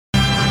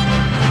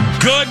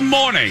Good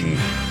morning,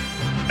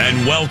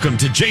 and welcome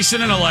to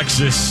Jason and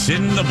Alexis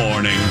in the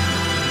morning.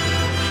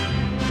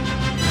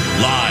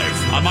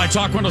 Live on My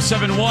Talk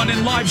 107.1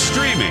 and live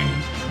streaming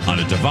on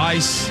a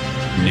device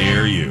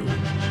near you.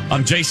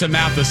 I'm Jason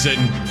Matheson,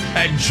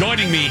 and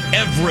joining me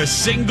every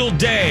single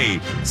day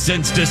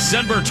since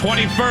December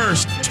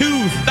 21st,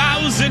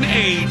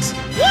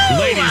 2008,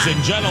 ladies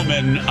and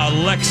gentlemen,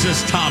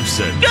 Alexis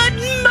Thompson. Good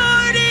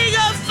morning,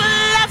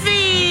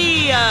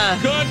 Fluffy!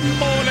 Good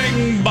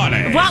morning,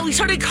 Bunny. Wow, we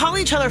started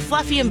calling each other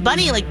Fluffy and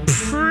Bunny like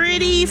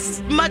pretty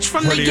much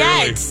from the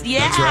get. Early. Yeah.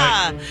 That's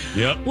right.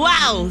 Yep.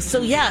 Wow.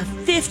 So,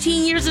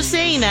 15 years of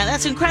saying that.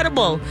 That's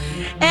incredible.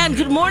 And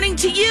good morning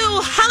to you,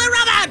 Holly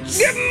Roberts.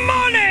 Good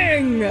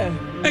morning.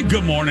 And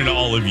good morning to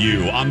all of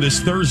you on this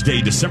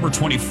Thursday, December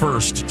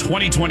 21st,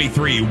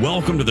 2023.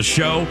 Welcome to the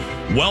show.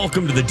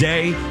 Welcome to the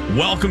day.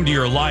 Welcome to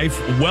your life.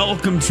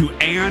 Welcome to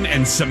Anne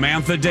and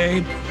Samantha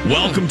Day.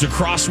 Welcome to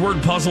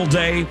Crossword Puzzle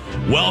Day.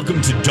 Welcome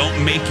to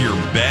Don't Make Your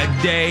Bed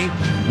Day.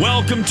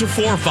 Welcome to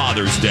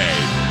Forefathers Day.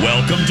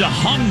 Welcome to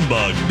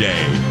Humbug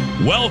Day.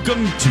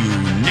 Welcome to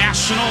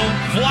National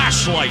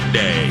Flashlight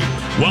Day.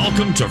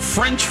 Welcome to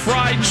French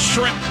Fried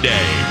Shrimp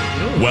Day.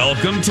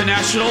 Welcome to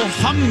National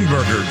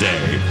Hamburger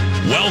Day.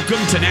 Welcome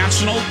to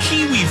National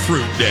Kiwi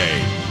Fruit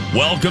Day.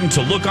 Welcome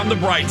to Look on the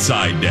Bright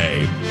Side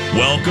Day.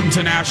 Welcome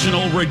to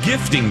National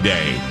Regifting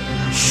Day.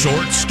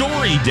 Short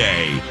Story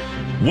Day.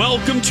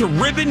 Welcome to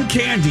Ribbon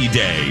Candy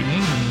Day.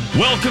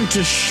 Welcome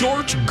to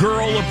Short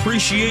Girl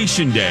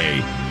Appreciation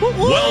Day.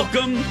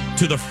 Welcome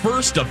to the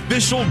first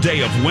official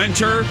day of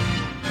winter.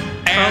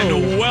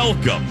 And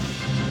welcome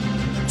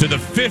to the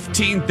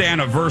 15th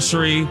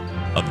anniversary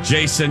of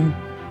Jason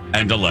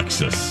and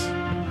Alexis.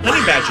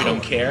 Honey Badger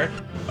don't care.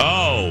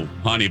 Oh,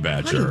 Honey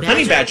Badger.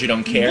 Honey Badger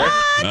don't care.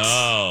 What?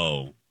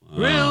 Oh.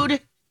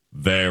 Rude.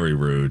 Very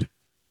rude.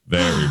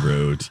 Very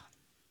rude.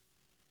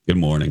 Good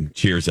morning.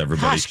 Cheers,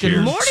 everybody. Gosh, Cheers.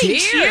 good morning.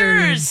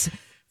 Cheers.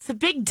 It's a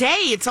big day.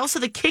 It's also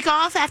the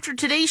kickoff after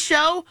today's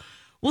show.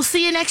 We'll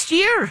see you next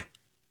year.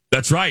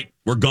 That's right.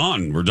 We're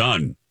gone. We're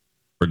done.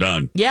 We're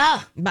done.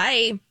 Yeah.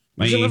 Bye.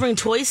 Bye. Delivering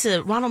toys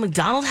to Ronald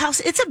McDonald House.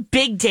 It's a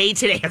big day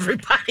today,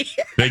 everybody.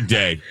 Big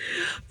day.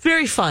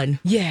 Very fun.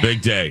 Yeah.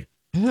 Big day.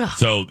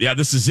 So,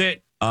 this is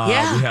it. We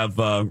have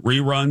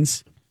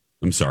reruns.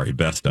 I'm sorry,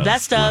 best of.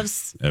 Best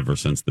ofs. Ever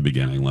since the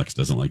beginning. Lex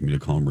doesn't like me to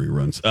call them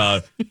reruns.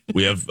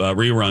 We have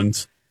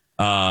reruns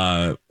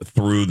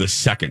through the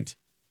 2nd.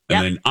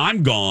 And then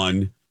I'm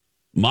gone.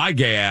 My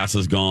gay ass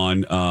is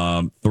gone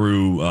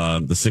through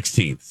the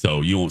 16th.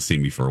 So you won't see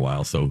me for a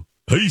while. So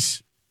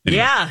peace.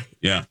 Anyway,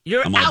 yeah.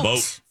 You're I'm on out. a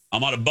boat.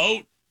 I'm on a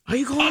boat. Are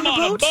you going I'm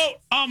on a boat?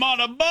 I'm on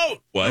a boat.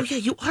 What? Oh, yeah,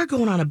 you are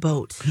going on a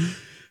boat.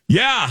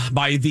 Yeah,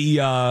 by the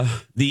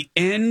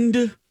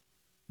end,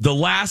 the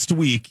last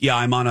week,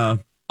 I'm on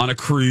a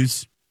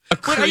cruise.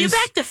 Wait, are you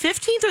back the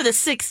 15th or the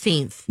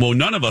 16th? Well,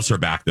 none of us are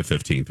back the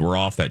 15th. We're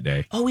off that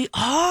day. Oh, we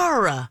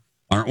are.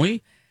 Aren't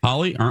we?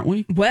 Holly, aren't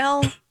we?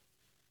 Well,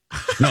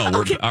 No, we're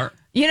okay.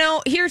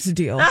 Here's the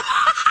deal.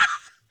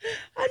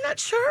 I'm not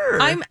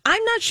sure. I'm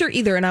not sure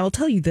either, and I will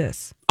tell you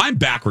this. I'm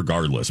back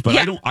regardless, but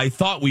I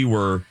thought we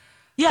were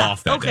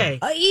off that day.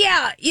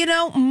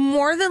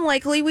 More than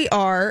likely we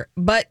are,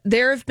 but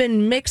there have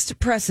been mixed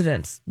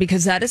precedents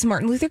because that is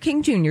Martin Luther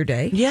King Jr.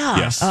 Day. Yeah.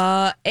 Yes.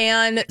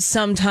 And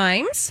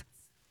sometimes,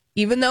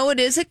 even though it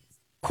is a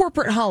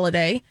corporate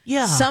holiday,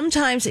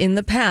 sometimes in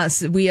the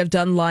past we have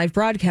done live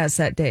broadcasts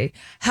that day.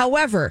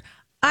 However,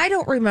 I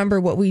don't remember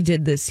what we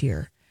did this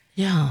year.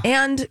 Yeah.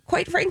 And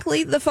quite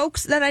frankly, the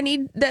folks that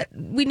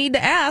we need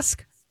to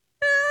ask,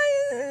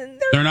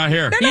 They're not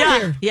here. they're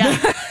not here. Yeah.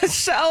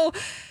 So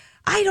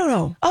I don't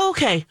know.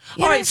 Okay.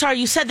 All right. Sorry,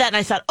 you said that, and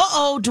I thought,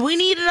 do we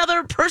need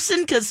another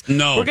person? Because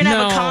No. we're going to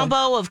have No. a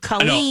combo of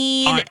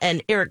Colleen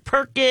and Eric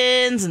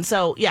Perkins. And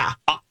so, yeah.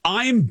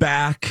 I'm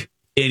back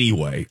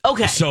anyway.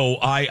 Okay. So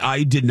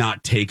I did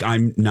not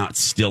I'm not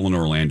still in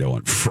Orlando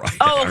on Friday.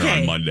 Oh,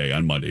 okay. Or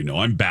on Monday. No,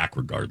 I'm back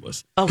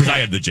regardless. Because I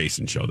had the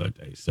Jason show that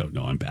day. So,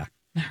 no, I'm back.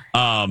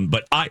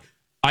 But I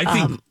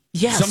think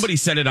somebody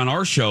said it on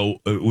our show.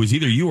 It was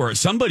either you or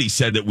somebody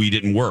said that we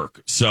didn't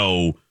work.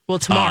 So, well,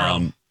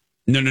 tomorrow.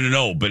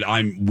 No. But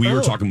we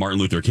were talking Martin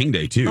Luther King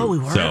Day too. Oh, we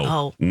were.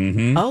 So,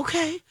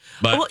 Okay.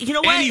 But well, you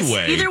know what?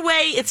 anyway, Either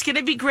way, it's going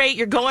to be great.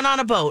 You're going on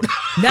a boat.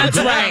 That's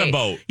I'm going right. on a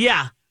boat.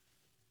 Yeah.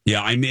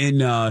 Yeah, I'm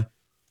in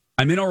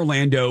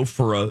Orlando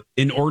for an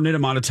inordinate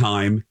amount of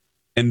time,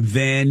 and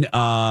then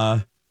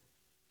we're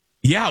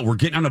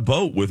getting on a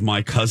boat with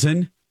my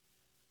cousin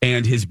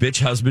and his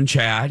bitch husband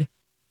Chad,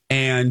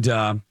 and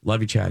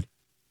love you, Chad.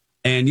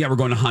 And we're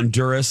going to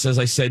Honduras, as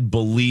I said,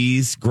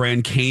 Belize,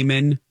 Grand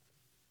Cayman,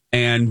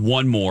 and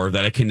one more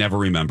that I can never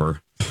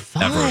remember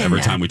every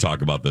time we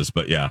talk about this.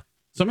 But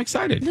so I'm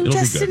excited. New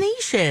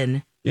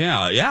destination.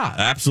 Yeah,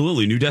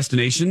 absolutely. New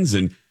destinations,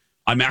 and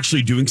I'm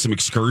actually doing some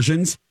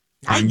excursions.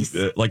 Nice.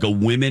 I'm like a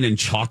women and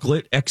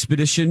chocolate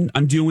expedition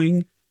I'm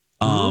doing.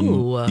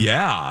 Ooh.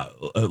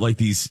 Like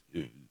this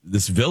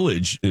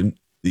village and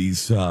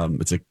these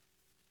it's like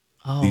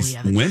these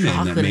the women that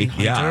chocolate in make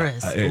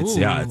Honduras.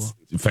 it's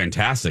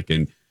fantastic.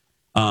 And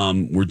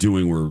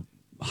we're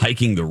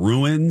hiking the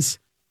ruins.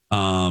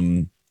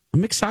 I'm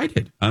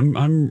excited.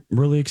 I'm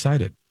really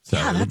excited. So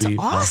yeah, that's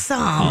awesome.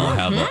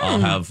 I'll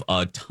have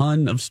a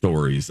ton of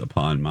stories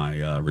upon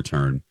my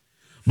return.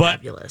 But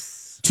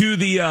fabulous. To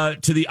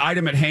the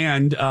item at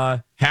hand,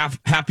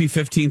 happy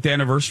 15th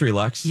anniversary,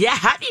 Lex. Yeah,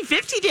 happy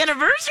 15th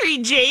anniversary,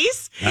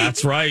 Jace.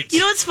 That's right. You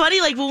know, it's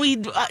funny, like when we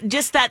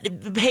just that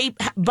hey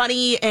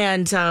Bunny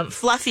and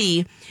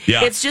Fluffy.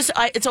 Yeah.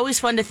 It's always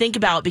fun to think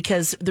about,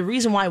 because the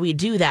reason why we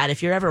do that,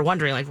 if you're ever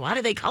wondering, like, why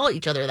do they call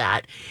each other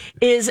that?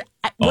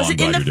 Was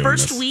it in the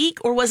first week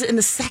or was it in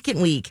the second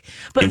week?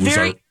 But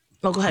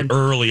go ahead.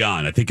 Early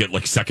on, I think at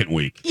second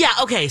week. Yeah.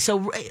 Okay.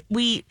 So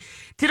we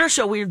did our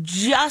show. We were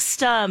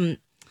just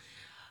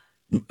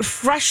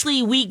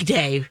freshly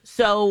weekday,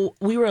 so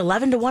we were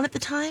 11 to 1 at the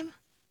time.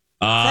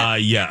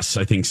 Yes,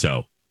 I think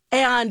so.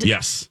 And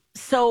yes.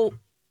 So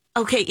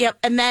okay, yep.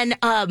 And then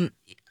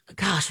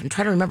gosh, I'm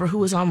trying to remember who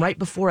was on right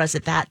before us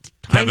at that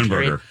time Kevin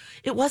period. Berger.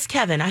 It was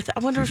Kevin. I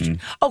wonder if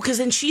because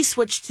then she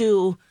switched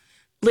to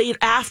late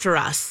after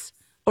us.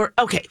 Or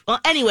okay, well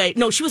anyway,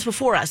 no, she was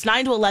before us,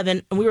 9 to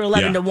 11, and we were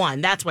 11 to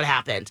 1. That's what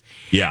happened.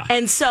 Yeah.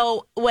 And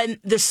so when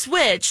the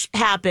switch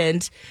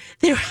happened,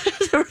 there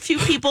were a few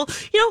people,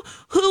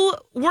 who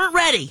weren't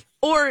ready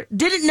or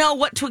didn't know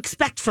what to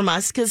expect from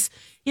us, because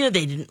they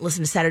didn't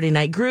listen to Saturday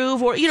Night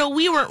Groove, or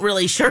we weren't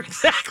really sure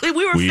exactly.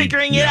 We were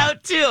figuring it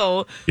out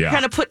too,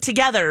 kind of put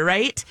together,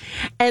 right?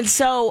 And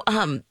so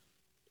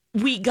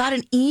we got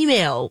an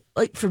email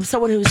from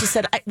someone who just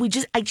said,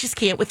 I just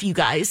can't with you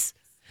guys.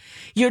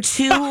 You're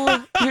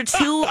too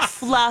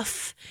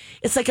fluff.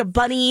 It's like a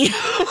bunny,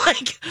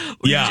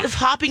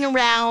 hopping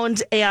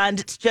around, and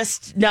it's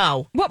just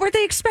no. What were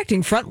they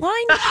expecting?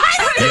 Frontline?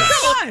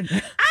 I'm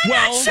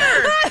not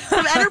sure.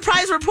 Some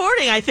enterprise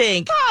reporting, I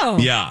think. Oh,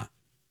 yeah.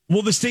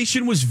 Well, the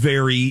station was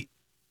very,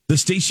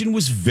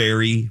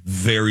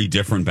 very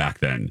different back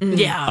then.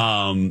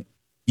 Yeah.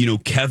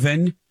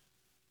 Kevin,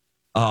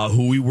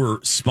 who we were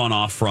spun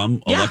off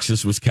from. Yeah.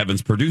 Alexis was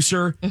Kevin's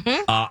producer.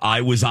 Mm-hmm.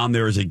 I was on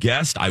there as a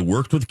guest. I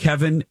worked with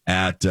Kevin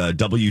at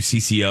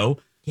WCCO.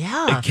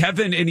 Yeah.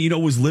 Kevin,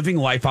 was living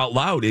life out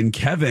loud. And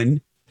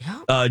Kevin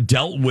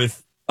dealt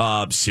with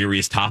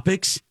serious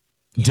topics,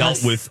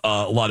 dealt with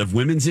a lot of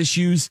women's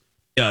issues.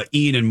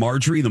 Ian and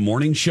Marjorie, the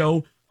morning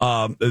show,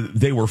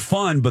 they were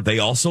fun, but they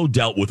also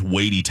dealt with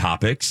weighty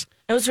topics.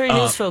 It was very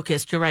news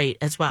focused. You're right,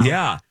 as well.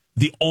 Yeah.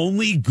 The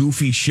only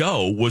goofy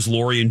show was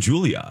Lori and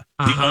Julia.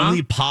 The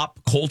only pop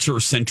culture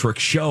centric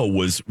show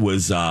was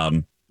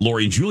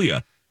Lori and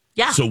Julia.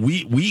 Yeah. So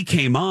we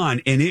came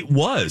on, and it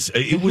was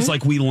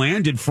like we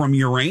landed from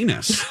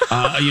Uranus.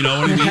 You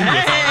know what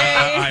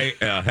I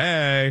mean?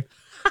 Hey.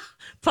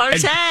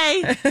 Party.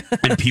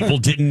 And people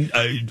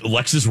didn't.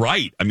 Lex is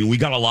right. I mean, we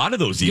got a lot of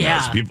those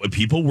emails. Yeah.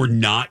 People were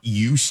not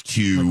used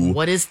to.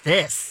 What is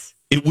this?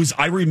 It was.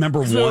 I remember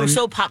one. We were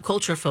so pop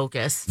culture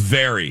focused.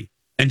 Very.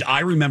 And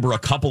I remember a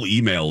couple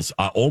emails,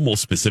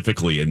 almost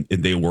specifically, and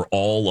they were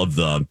all of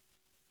the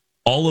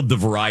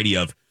variety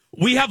of,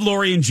 we have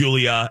Lori and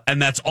Julia,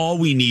 and that's all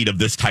we need of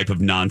this type of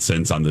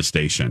nonsense on the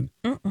station.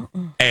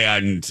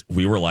 And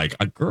we were like,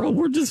 girl,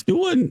 we're just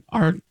doing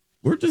what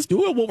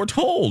we're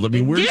told. I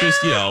mean, we're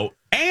just,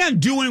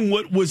 and doing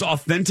what was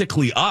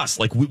authentically us,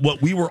 like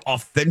what we were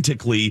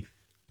authentically,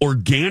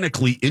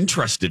 organically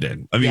interested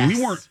in. I mean,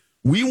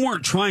 we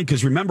weren't trying,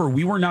 because remember,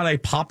 we were not a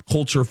pop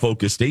culture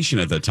focused station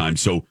at the time.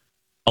 So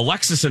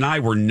Alexis and I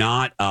were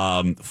not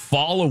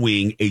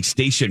following a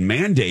station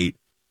mandate.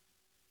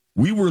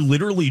 We were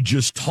literally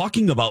just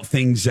talking about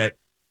things that,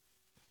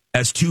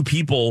 as two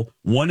people,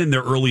 one in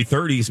their early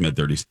 30s, mid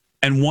 30s,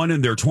 and one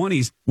in their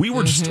 20s, we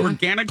were just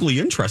organically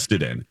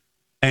interested in.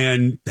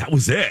 And that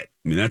was it.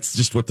 I mean, that's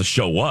just what the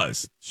show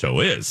was. Show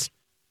is.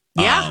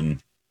 Yeah.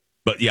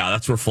 But yeah,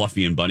 that's where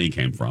Fluffy and Bunny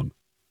came from.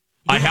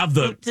 Yeah, I have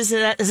as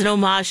an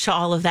homage to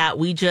all of that,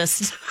 we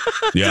just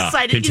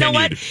decided, continued. You know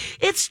what?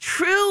 It's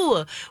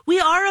true. We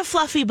are a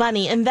fluffy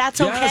bunny, and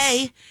that's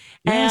okay.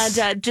 Yes.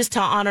 And just to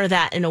honor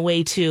that in a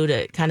way too,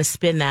 to kind of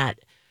spin that,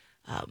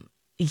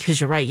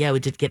 because you're right. Yeah, we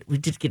did get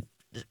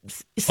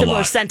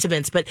similar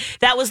sentiments, but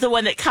that was the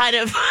one that kind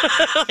of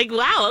like,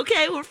 wow,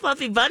 okay, we're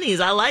fluffy bunnies.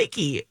 I like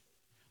you.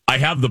 I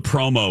have the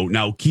promo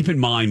now. Keep in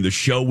mind, the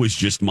show was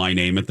just my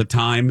name at the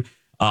time.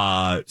 We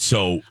found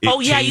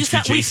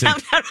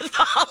out at the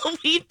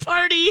Halloween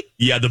party.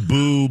 Yeah, the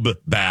boob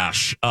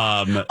bash.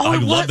 I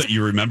love that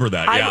you remember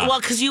that.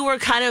 Because you were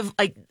kind of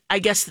like, I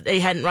guess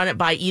they hadn't run it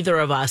by either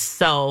of us,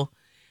 so.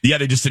 Yeah,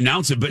 they just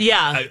announced it, but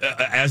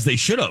as they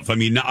should have. I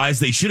mean, as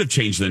they should have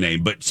changed the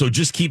name. But so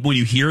just when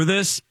you hear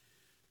this,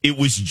 it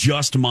was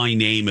just my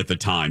name at the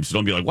time. So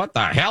don't be like, what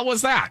the hell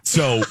was that?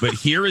 So, but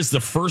here is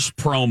the first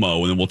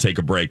promo, and then we'll take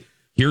a break.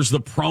 Here's the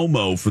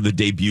promo for the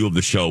debut of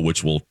the show,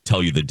 which will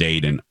tell you the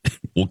date, and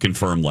we'll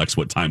confirm, Lex,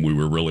 what time we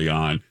were really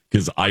on,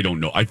 because I don't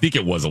know. I think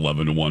it was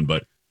 11 to 1,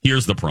 but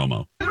here's the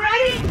promo.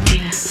 Ready?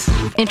 Yes.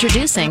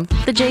 Introducing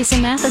The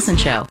Jason Matheson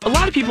Show. A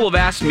lot of people have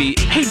asked me,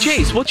 hey,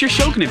 Jace, what's your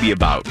show going to be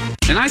about?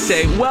 And I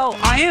say, well,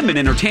 I am an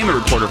entertainment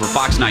reporter for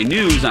Fox 9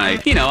 News. I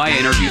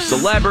interview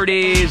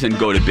celebrities and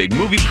go to big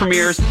movie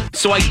premieres.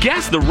 So I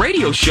guess the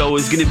radio show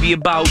is going to be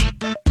about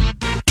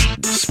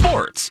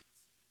sports,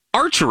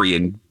 archery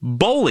and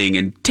bowling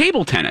and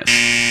table tennis.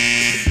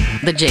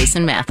 The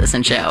Jason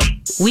Matheson Show.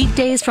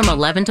 Weekdays from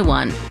 11 to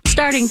 1,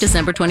 starting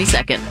December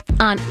 22nd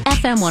on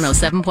FM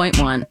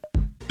 107.1.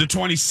 The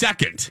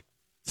 22nd.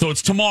 So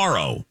it's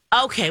tomorrow.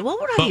 Okay, well,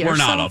 we're not but here. We're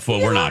not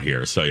we're not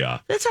here, so yeah.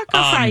 That's our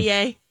Good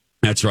Friday.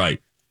 That's right.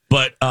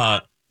 But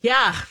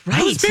yeah,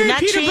 right. So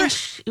that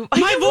changed.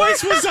 My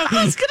voice was I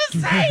was gonna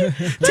say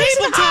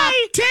tabletop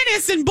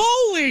tennis and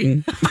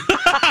bowling.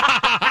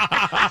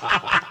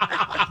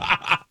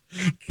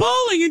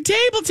 Bowling and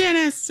table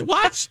tennis.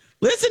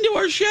 Listen to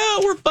our show.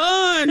 We're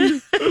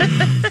fun.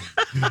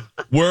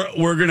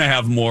 We're gonna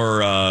have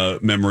more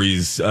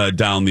memories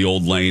down the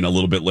old lane a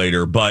little bit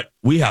later, but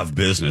we have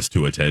business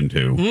to attend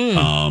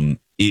to.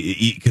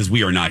 Because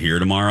we are not here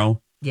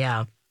tomorrow.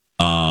 Yeah.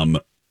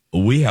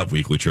 We have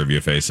weekly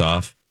trivia face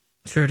off.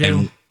 Sure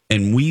do.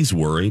 And we's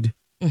worried.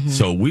 Mm-hmm.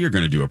 So we are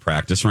going to do a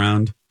practice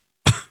round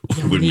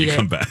when we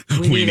come back.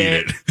 We need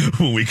it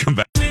when we come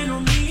back.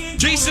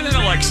 Jason and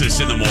Alexis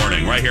in the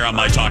morning, right here on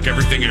My Talk,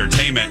 Everything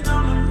Entertainment.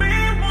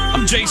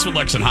 I'm Jason with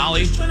Lex and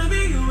Holly.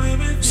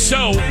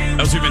 So,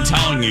 as we've been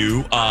telling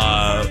you,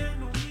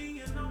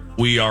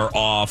 we are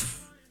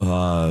off.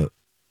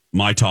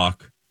 My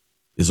Talk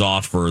is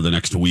off for the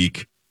next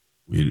week.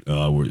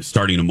 We're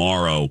starting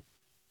tomorrow.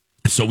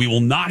 So we will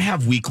not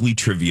have weekly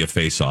trivia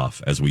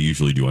face-off as we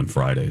usually do on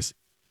Fridays.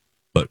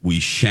 But we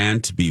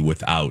shan't be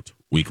without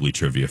weekly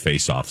trivia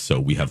face-off. So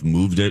we have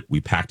moved it. We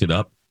packed it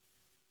up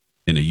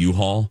in a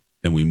U-Haul,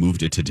 and we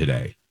moved it to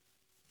today.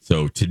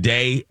 So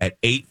today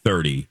at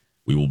 8:30,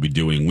 we will be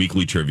doing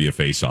weekly trivia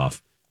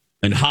face-off.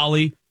 And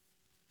Holly,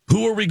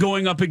 who are we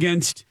going up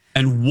against,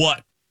 and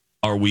what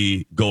are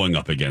we going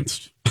up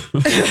against?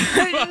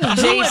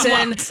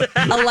 Jason,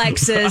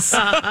 Alexis,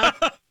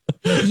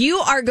 you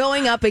are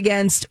going up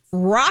against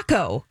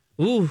Rocco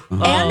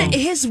and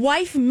his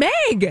wife,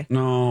 Meg.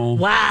 No.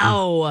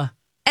 Wow.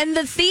 And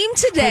the theme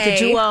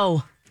today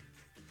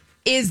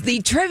is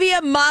the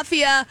Trivia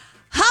Mafia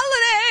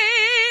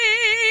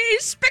Holiday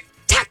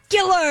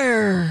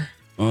Spectacular.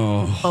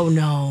 Oh,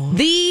 no.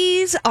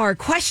 These are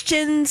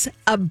questions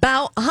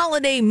about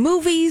holiday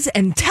movies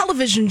and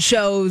television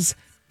shows.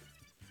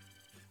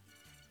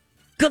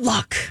 Good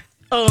luck.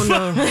 Oh,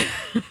 no.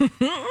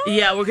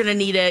 Yeah, we're going to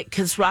need it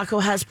because Rocco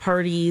has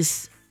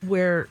parties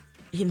where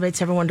he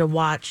invites everyone to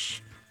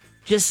watch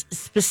just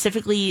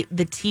specifically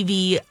the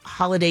TV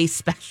holiday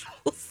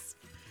specials.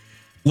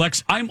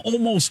 Lex, I'm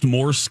almost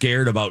more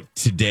scared about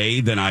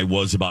today than I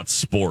was about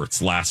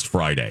sports last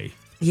Friday.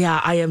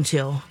 Yeah, I am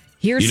too.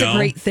 Here's the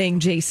great thing,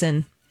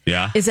 Jason.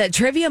 Yeah. Is that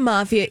Trivia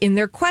Mafia, in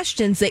their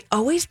questions, they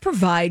always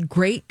provide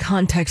great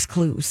context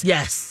clues.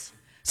 Yes.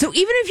 So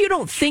even if you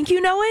don't think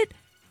you know it,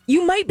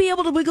 you might be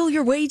able to wiggle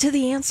your way to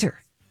the answer.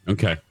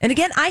 Okay. And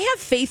again, I have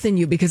faith in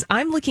you because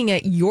I'm looking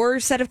at your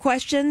set of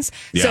questions.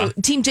 Yeah. So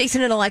Team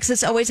Jason and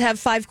Alexis always have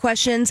 5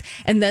 questions,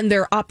 and then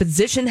their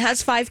opposition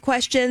has 5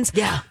 questions.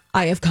 Yeah.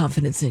 I have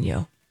confidence in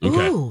you.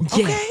 Okay. Ooh,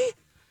 okay.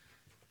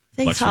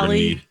 Thanks, Lex,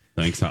 Holly.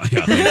 Thanks, Holly.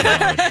 Yeah,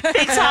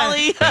 thanks,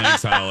 Holly.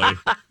 Thanks, Holly. Thanks,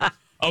 Holly.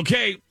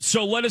 Okay,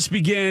 so let us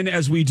begin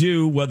as we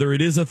do, whether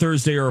it is a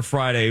Thursday or a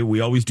Friday. We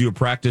always do a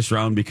practice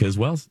round because,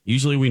 well,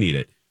 usually we need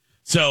it.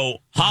 So,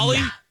 Holly,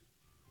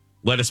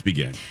 let us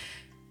begin.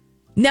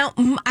 Now,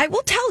 I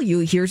will tell you,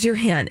 here's your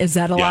hint, is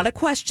that a lot of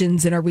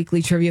questions in our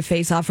weekly trivia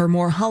face-off are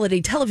more holiday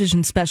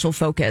television special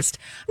focused.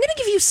 I'm going to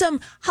give you some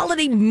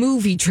holiday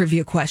movie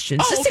trivia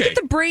questions just to get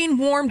the brain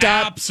warmed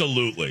up.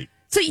 Absolutely.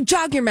 So you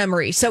jog your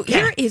memory. So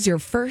here is your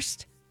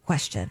first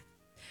question.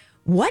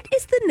 What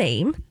is the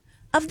name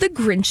of the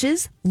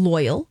Grinch's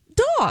loyal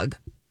dog?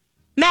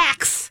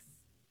 Max.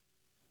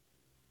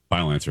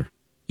 Final answer.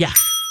 Yeah.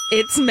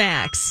 It's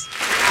Max.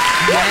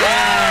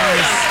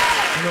 Yes.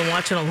 I've been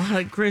watching a lot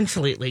of Grinch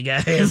lately,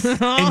 guys.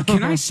 And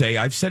can I say,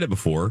 I've said it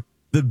before,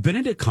 the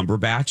Benedict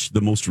Cumberbatch,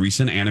 the most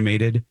recent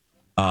animated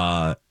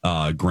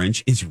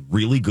Grinch, is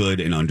really good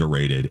and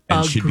underrated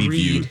and should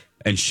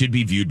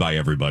be viewed by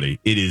everybody.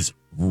 It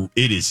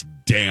is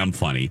damn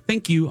funny.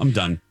 Thank you. I'm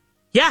done.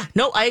 Yeah,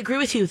 no, I agree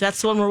with you.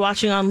 That's the one we're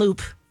watching on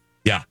loop.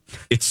 Yeah,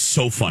 it's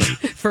so funny.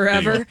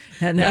 Forever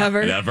and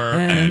ever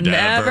and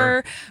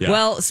ever. Yeah.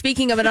 Well,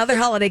 speaking of another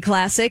holiday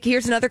classic,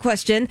 here's another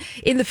question.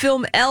 In the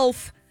film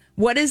Elf,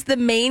 what is the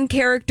main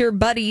character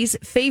Buddy's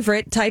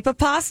favorite type of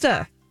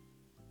pasta?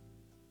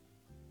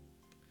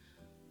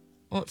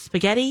 Well,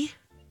 spaghetti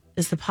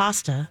is the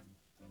pasta.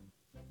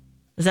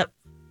 Is that?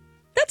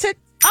 That's it.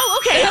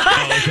 Oh, okay.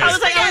 I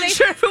was like, I'm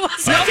sure if it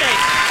was okay.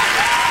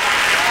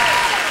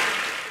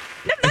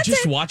 I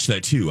just watched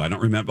that too. I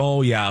don't remember.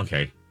 Oh, yeah,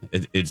 okay.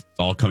 It's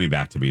all coming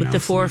back to me now. With the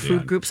 4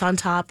 food groups on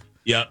top.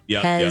 Yep.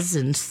 Pez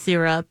and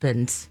syrup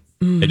and...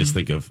 I just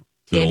think of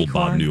Good Candy old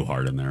Bob corn.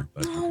 Newhart in there.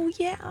 But. Oh,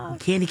 yeah.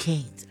 Candy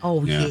canes.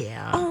 Oh, Yeah.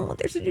 yeah. Oh,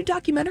 there's a new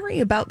documentary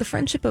about the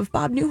friendship of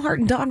Bob Newhart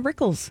and Don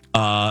Rickles.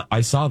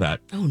 I saw that.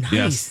 Oh, nice.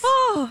 Yes.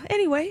 Oh,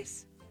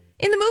 anyways.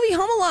 In the movie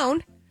Home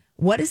Alone,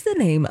 what is the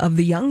name of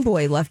the young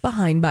boy left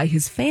behind by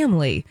his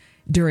family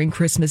during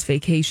Christmas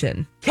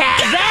vacation?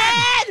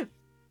 Kevin!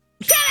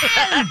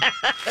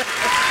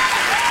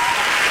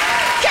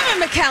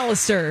 Kevin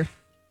McAllister.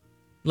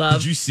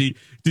 Love.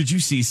 Did you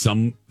see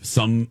some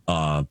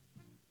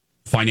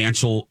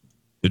financial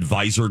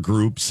advisor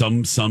group,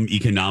 some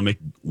economic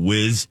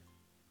whiz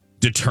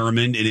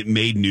determined, and it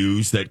made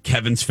news that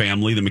Kevin's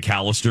family, the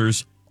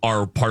McAllisters,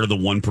 are part of the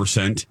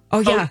 1%. Oh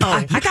yeah,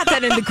 I got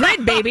that in the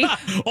grid, baby.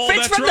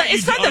 That's right.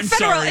 It's from the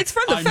federal. It's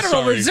from the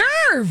Federal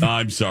Reserve.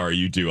 I'm sorry,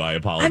 you do. I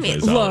apologize. I mean,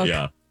 look.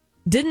 Yeah.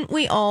 Didn't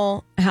we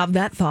all have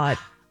that thought?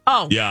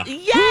 Oh, Yeah.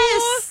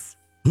 yes.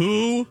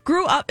 Who?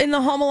 Grew up in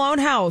the Home Alone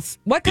house.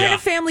 What kind Yeah.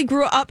 of family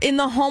grew up in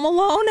the Home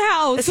Alone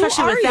house?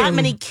 Especially Who are with that you?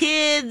 many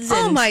kids.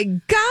 Oh and- my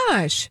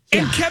gosh!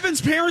 And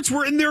Kevin's parents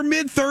were in their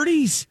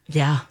mid-30s.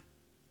 Yeah.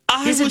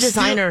 He's a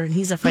designer and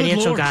he's a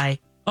financial guy.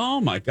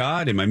 Oh my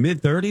God! In my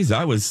mid-30s,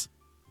 I was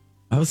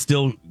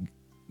still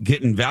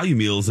getting value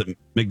meals at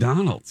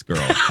McDonald's, girl.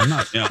 I'm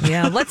not. Yeah.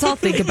 Yeah, let's all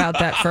think about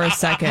that for a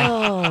second.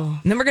 Oh.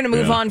 And then we're going to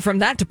move Yeah. on from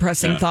that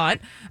depressing Yeah. thought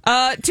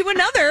to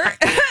another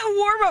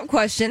warm-up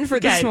question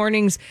for this Okay.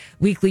 morning's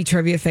weekly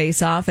trivia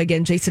face-off.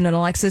 Again, Jason and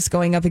Alexis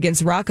going up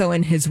against Rocco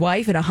and his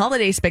wife in a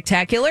holiday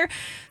spectacular.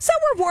 So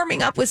we're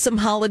warming up with some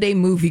holiday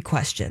movie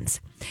questions.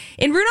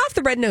 In Rudolph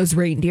the Red-Nosed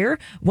Reindeer,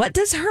 what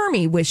does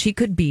Hermie wish he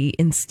could be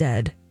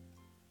instead?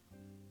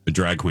 A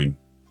drag queen.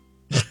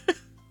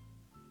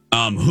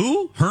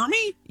 Who?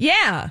 Hermie?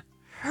 Yeah,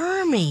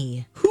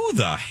 Hermie. Who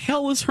the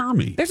hell is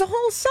Hermie? there's a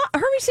whole song.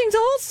 Hermie sings a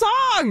whole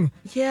song.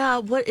 Yeah,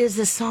 what is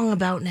this song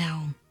about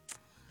now?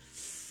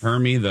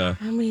 Hermie the.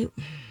 Hermie.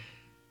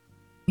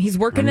 He's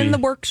working in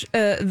Hermie.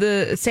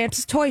 the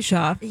Santa's toy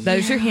shop.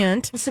 There's your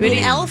hint. Must have been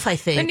an elf, I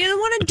think. And you don't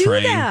want A to do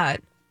train.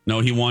 that. No,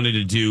 he wanted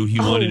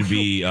to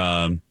be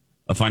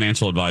a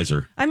financial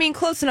advisor. I mean,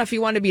 close enough.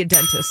 You want to be a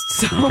dentist.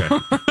 So. Okay.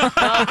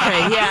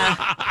 Okay,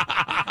 yeah.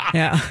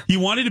 Yeah. He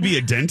wanted to be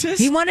a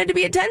dentist? He wanted to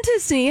be a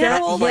dentist, and he had a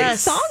That- whole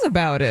yes. song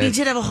about He it.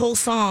 did have a whole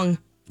song.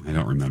 I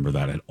don't remember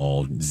that at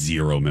all.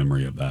 Zero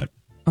memory of that.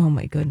 Oh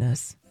my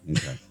goodness.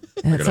 Okay.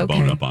 I That's gotta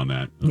bone okay. up on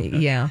that. Okay.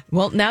 Yeah.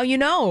 Well, now you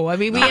know. I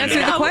mean, we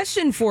answered the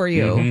question for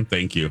you. Mhm,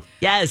 thank you.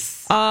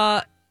 Yes.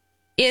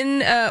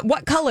 In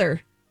what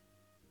color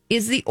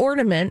is the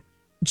ornament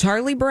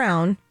Charlie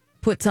Brown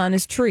puts on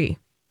his tree?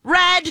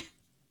 Red.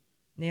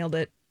 Nailed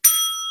it.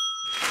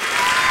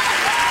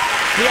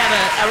 We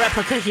have a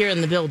replica here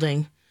in the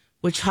building,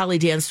 which Holly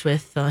danced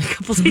with a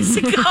couple days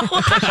ago.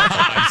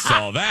 I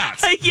saw that.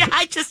 Yeah,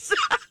 I just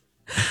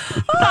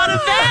thought of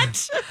that.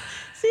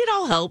 See, it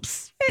all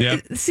helps.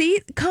 Yep.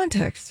 See,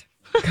 context.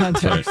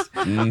 Context.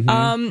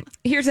 Mm-hmm.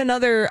 Here's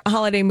another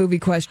holiday movie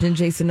question,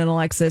 Jason and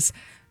Alexis.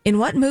 In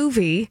what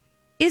movie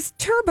is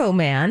Turbo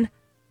Man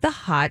the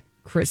hot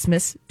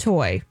Christmas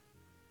toy?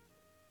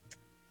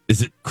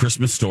 Is it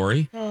Christmas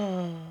Story?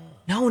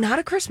 No, not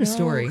a Christmas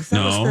story.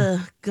 That was No.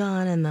 the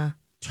gun and the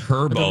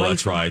Turbo,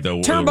 that's right.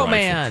 The Turbo rifle.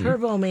 Man.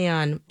 Turbo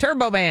Man.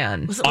 Turbo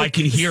Man. Was it I like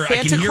can hear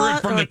Santa it Claus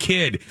from or the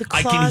kid. The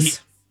I Claus? can hear.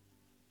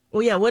 Oh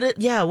yeah,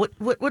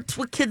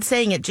 what kid's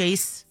saying it,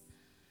 Jace?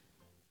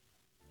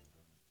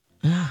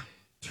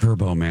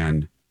 Turbo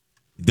Man.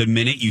 The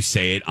minute you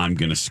say it, I'm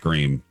gonna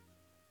scream.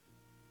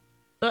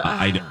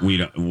 We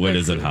don't. What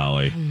is it,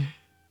 Holly?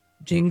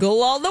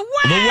 Jingle all the way.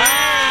 The way.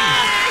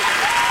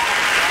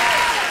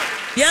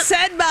 Yep.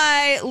 Said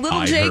by little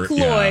I Jake heard-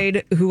 yeah.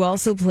 Lloyd, who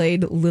also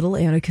played little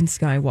Anakin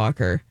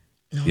Skywalker.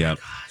 Yep.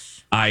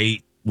 I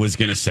was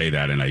gonna say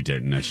that and I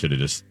didn't. I should have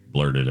just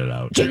blurted it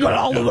out. Jingle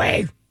all the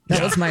way.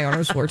 That was my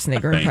Arnold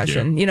Schwarzenegger Thank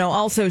impression. You know,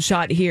 also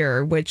shot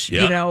here, which,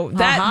 Yep. you know,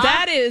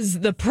 that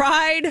is the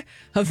pride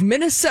of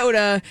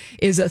Minnesota,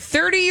 is a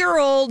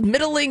 30-year-old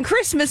middling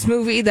Christmas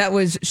movie that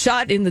was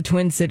shot in the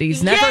Twin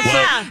Cities. Never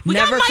We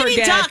never got Mighty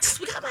forget. Ducks.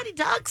 We got Mighty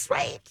Ducks,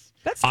 right?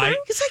 That's true.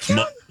 Does that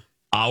count?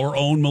 Our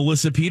own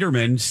Melissa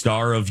Peterman,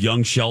 star of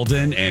Young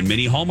Sheldon and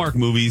many Hallmark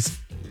movies,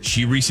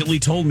 she recently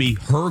told me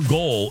her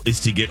goal is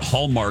to get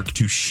Hallmark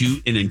to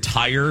shoot an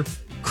entire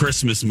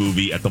Christmas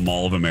movie at the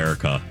Mall of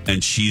America,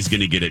 and she's going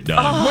to get it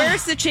done.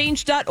 Where's the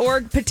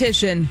change.org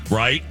petition?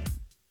 Right?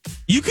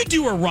 You could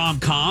do a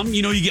rom-com.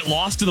 You know, you get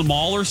lost in the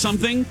mall or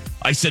something.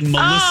 I said,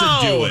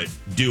 Melissa,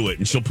 do it.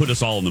 And she'll put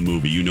us all in the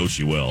movie. You know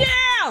she will.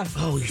 Yeah.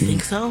 Oh, you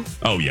think so?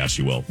 Oh, yeah,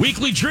 she will.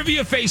 Weekly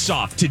Trivia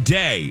Face-Off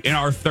today in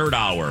our third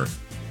hour.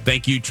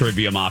 Thank you,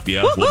 Trivia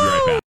Mafia. We'll be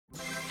right back.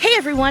 Hey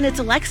everyone, it's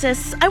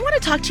Alexis. I want to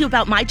talk to you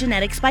about My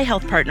Genetics by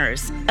Health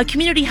Partners, a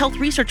community health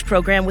research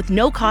program with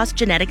no-cost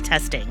genetic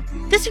testing.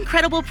 This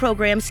incredible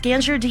program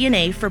scans your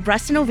DNA for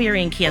breast and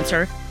ovarian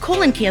cancer,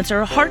 colon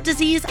cancer, heart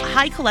disease,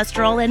 high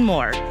cholesterol, and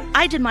more.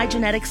 I did My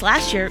Genetics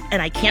last year,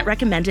 and I can't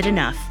recommend it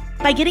enough.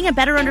 By getting a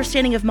better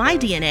understanding of my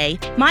DNA,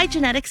 my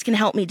genetics can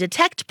help me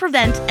detect,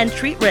 prevent, and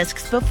treat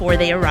risks before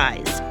they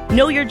arise.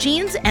 Know your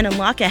genes and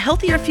unlock a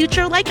healthier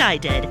future like I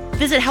did.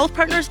 Visit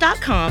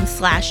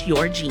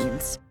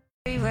healthpartners.com/yourgenes.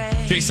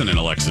 Jason and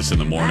Alexis in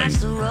the morning.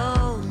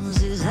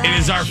 It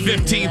is our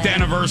 15th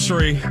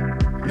anniversary.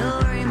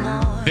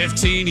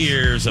 15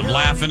 years of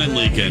laughing and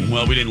leaking.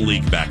 Well, we didn't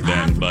leak back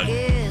then, but...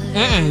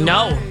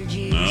 No.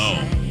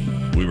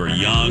 No. We were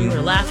young. We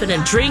were laughing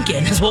and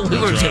drinking is what we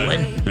were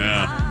doing.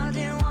 Yeah.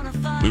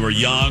 We were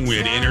young. We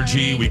had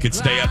energy. We could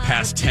stay up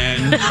past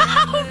 10.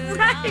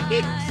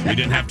 Right. We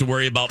didn't have to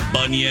worry about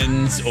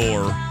bunions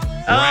or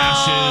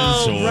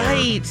rashes or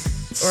right.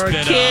 Or a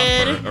spit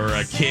kid. up or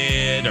a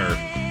kid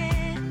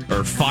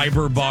or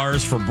fiber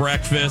bars for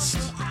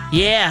breakfast.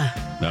 Yeah.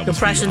 That was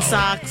Compression pretty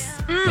wild.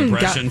 socks.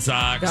 Compression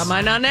socks. Got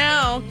mine on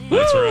now.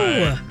 That's Woo.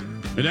 right.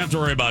 We didn't have to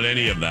worry about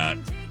any of that.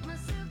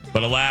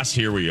 But alas,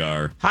 here we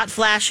are. Hot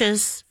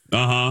flashes.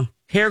 Uh-huh.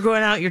 Hair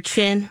growing out your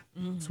chin.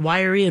 It's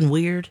wiry and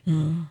weird.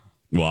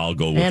 Well, I'll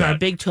go with And that. our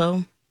big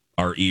toe.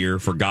 Our ear.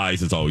 For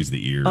guys, it's always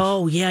the ears.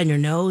 Oh, yeah, and your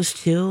nose,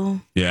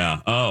 too.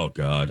 Yeah. Oh,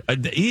 God.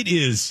 It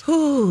is.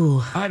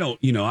 Ooh. I don't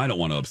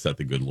want to upset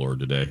the good Lord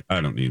today. I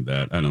don't need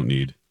that. I don't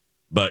need.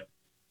 But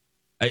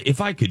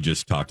if I could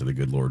just talk to the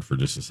good Lord for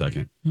just a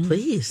second.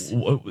 Please.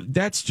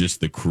 That's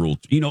just the cruel.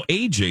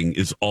 Aging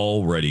is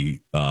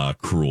already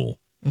cruel.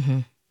 Mm-hmm.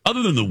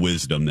 Other than the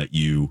wisdom that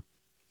you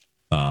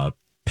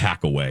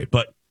pack away,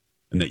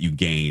 and that you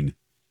gain.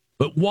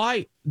 But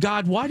why,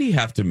 God, why do you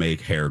have to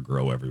make hair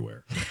grow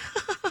everywhere?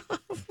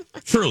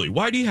 Truly,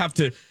 why do you have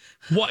to?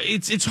 Why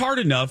it's hard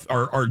enough.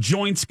 Our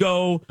joints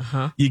go.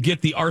 Uh-huh. You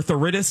get the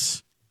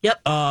arthritis.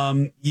 Yep.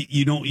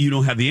 You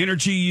don't have the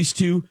energy you used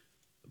to.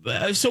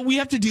 So we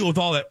have to deal with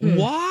all that.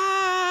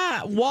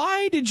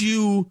 Why did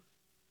you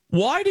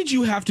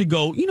have to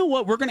go? You know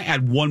what? We're going to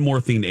add one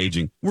more thing to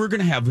aging. We're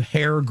going to have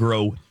hair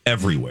grow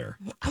everywhere.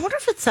 I wonder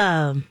if it's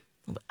an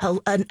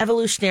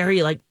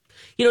evolutionary,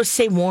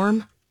 stay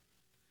warm.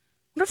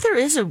 I wonder if there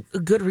is a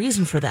good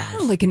reason for that.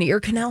 Oh, like an ear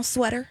canal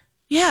sweater.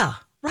 Yeah,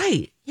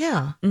 right.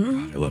 Yeah. I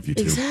love you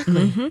too.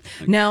 Exactly.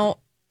 Mm-hmm. Now,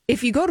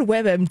 if you go to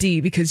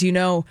WebMD, because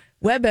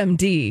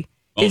WebMD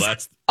is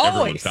that's always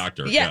everyone's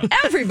doctor. Yeah,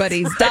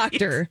 everybody's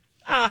doctor.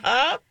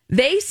 Uh-huh.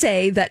 They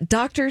say that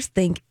doctors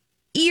think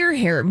ear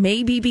hair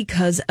may be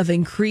because of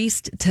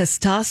increased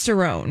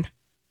testosterone.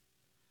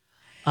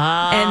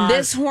 And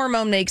this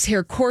hormone makes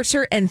hair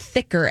coarser and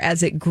thicker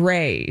as it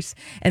grays.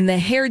 And the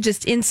hair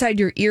just inside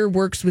your ear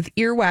works with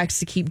earwax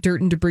to keep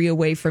dirt and debris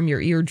away from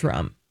your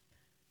eardrum.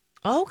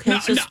 Okay,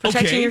 so it's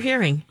protecting your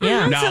hearing.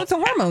 Yeah. So it's a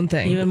hormone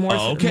thing. Even more,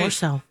 more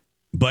so.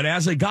 But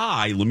as a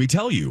guy, let me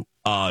tell you,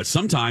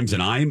 sometimes,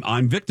 and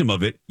I'm victim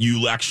of it,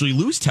 you actually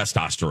lose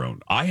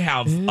testosterone. I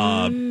have,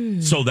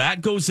 so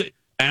that goes, and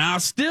I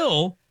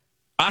still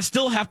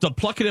have to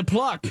pluck it and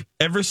pluck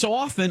every so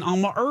often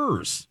on my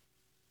ears.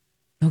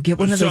 Oh, get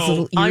one of those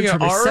little on ear your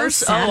trimmers. ears?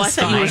 So I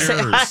thought you were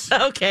satisfying.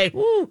 saying, okay.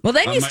 Woo. Well,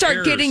 then On you my start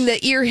ears. getting the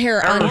ear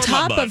hair on Or my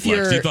top butt, of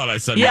your. Lex. You thought I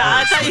said Yeah, my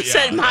I ears, thought you but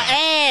said my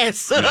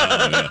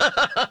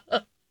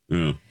ass.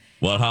 Yeah.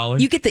 What,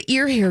 Holly? You get the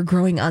ear hair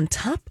growing on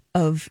top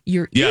of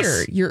your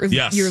ear,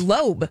 your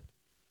lobe.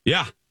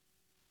 Yeah.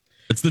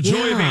 It's the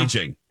joy of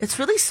aging. It's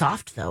really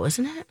soft, though,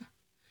 isn't it?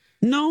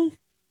 No.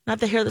 Not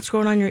the hair that's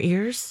growing on your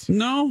ears?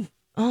 No.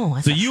 Oh,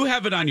 So you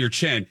have it on your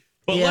chin.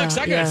 But Yeah, Lex,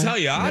 I got to tell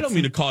you, I don't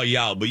mean to call you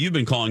out, but you've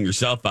been calling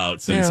yourself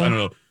out since, I don't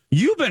know,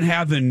 you've been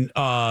having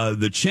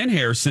the chin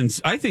hair since,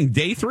 I think,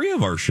 day 3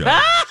 of our show.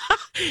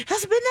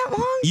 Has it been that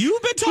long?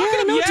 You've been talking Yeah,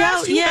 about no yes,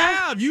 doubt, you yeah.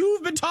 have.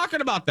 You've been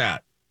talking about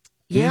that.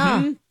 Yeah.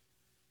 Mhm.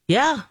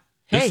 Yeah.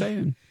 Just Hey,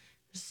 saying.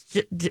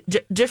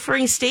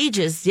 differing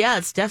stages. Yeah,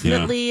 it's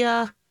definitely.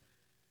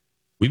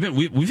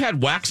 We've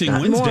had waxing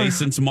Got Wednesday more.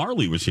 since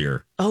Marley was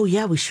here. Oh,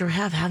 yeah, we sure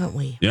have, haven't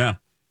we? Yeah.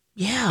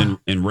 Yeah.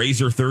 And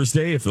Razor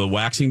Thursday, if the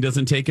waxing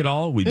doesn't take it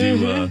all, we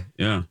do,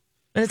 yeah.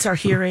 And it's our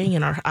hearing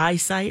and our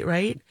eyesight,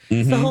 right?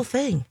 It's the whole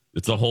thing.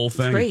 It's a whole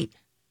thing. Great.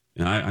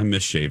 Yeah, I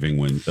miss shaving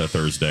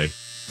Thursday.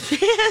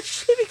 Yeah,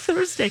 Shaving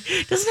Thursday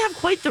doesn't have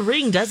quite the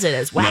ring, does it?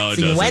 As Waxing No, it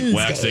doesn't. Wednesday.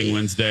 Waxing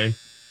Wednesday.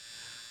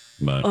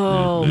 But,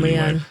 Oh, anyway.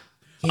 man.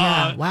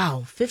 Yeah,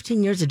 wow.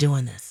 15 years of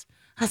doing this.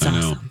 That's I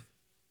know. awesome.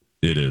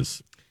 It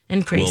is.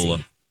 And crazy.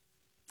 Well,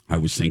 I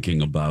was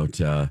thinking about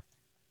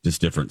just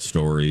different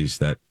stories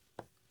that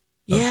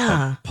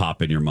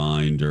pop in your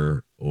mind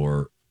or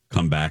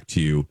come back to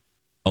you.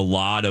 A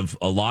lot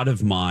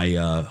of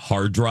my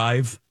hard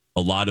drive,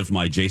 a lot of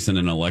my Jason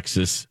and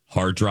Alexis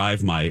hard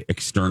drive, my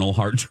external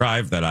hard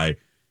drive that I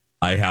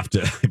have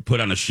to put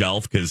on a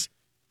shelf because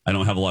I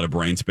don't have a lot of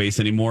brain space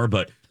anymore.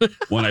 But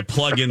when I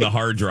plug in the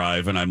hard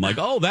drive and I'm like,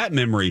 oh, that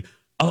memory,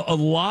 a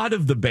lot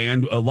of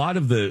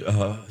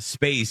the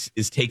space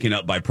is taken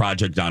up by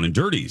Project Down and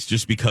Dirties,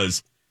 just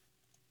because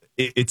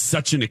it's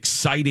such an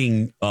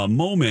exciting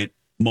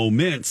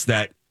moments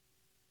that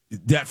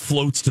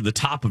floats to the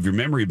top of your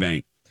memory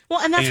bank. Well,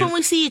 and that's when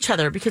we see each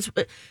other, because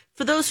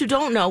for those who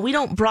don't know, we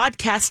don't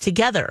broadcast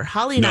together.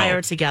 Holly and I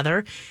are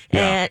together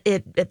at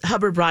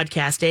Hubbard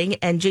Broadcasting,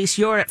 and Jace,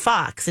 you're at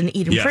Fox in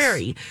Eden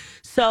Prairie.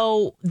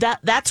 So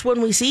that's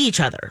when we see each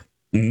other.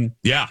 Mm-hmm.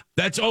 Yeah,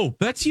 that's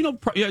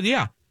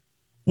yeah.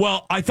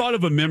 Well, I thought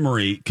of a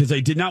memory because I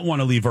did not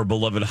want to leave our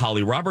beloved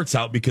Holly Roberts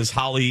out, because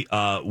Holly,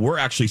 we're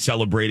actually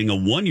celebrating a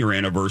 1-year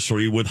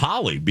anniversary with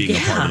Holly being a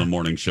part of the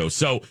morning show.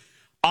 So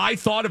I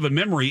thought of a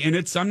memory, and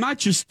I'm not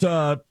just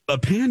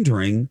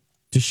pandering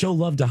to show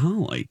love to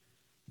Holly.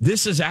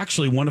 This is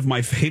actually one of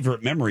my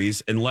favorite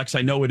memories, and Lex,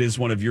 I know it is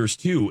one of yours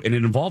too, and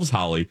it involves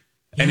Holly,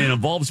 and it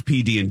involves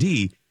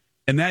PD&D,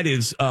 and that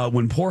is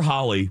when poor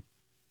Holly.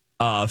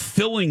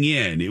 Filling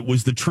in, it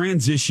was the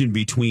transition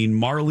between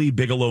Marley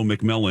Bigelow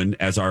McMillan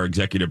as our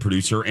executive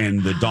producer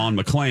and the Dawn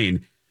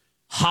McLean.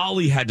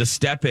 Holly had to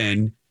step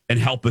in and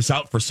help us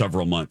out for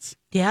several months.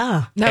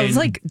 Yeah. That was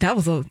like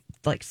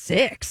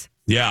 6.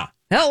 Yeah.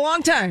 That was a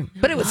long time,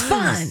 but it was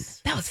fun.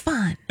 That was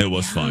fun. It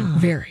was fun.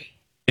 Very.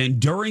 And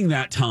during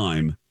that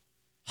time,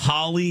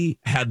 Holly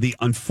had the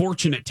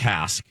unfortunate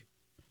task.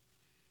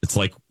 It's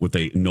like what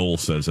Noel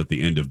says at the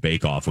end of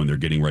Bake Off when they're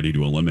getting ready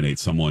to eliminate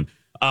someone.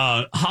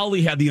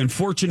 Holly had the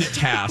unfortunate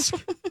task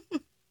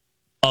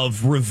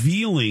of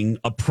revealing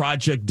a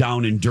Project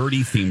Down and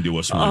Dirty theme to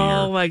us one year.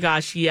 Oh my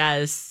gosh,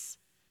 yes.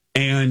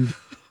 And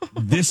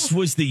this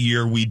was the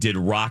year we did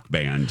Rock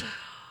Band.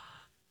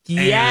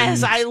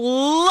 Yes, I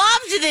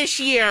loved this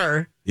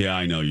year. Yeah,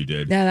 I know you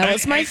did. Yeah, that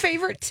was my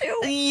favorite too.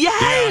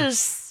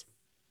 Yes.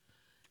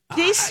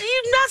 Jason,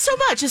 not so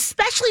much,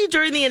 especially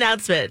during the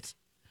announcement.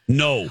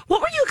 No. What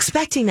were you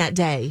expecting that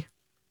day?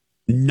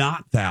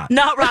 Not that.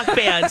 Not Rock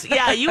Band.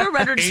 Yeah, you were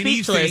rendered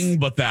speechless. Anything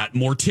but that.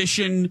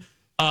 Mortician,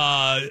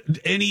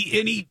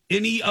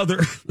 any other.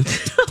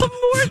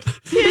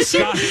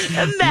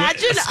 Mortician.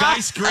 Imagine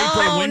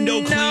skyscraper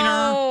window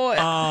cleaner.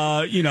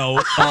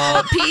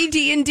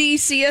 PD&D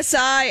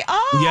CSI.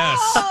 Oh,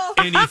 yes,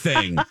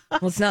 anything.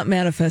 Let's not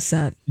manifest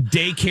that.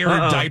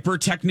 Daycare diaper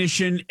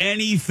technician,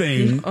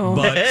 anything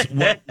but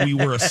what we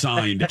were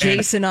assigned.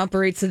 Jason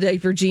operates the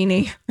diaper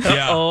genie.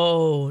 Yeah.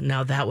 Oh,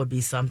 now that would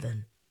be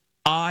something.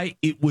 I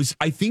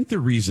think the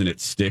reason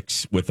it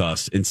sticks with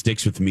us and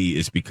sticks with me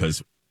is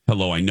because,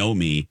 hello, I know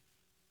me.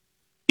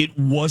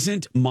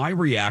 My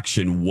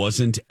reaction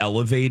wasn't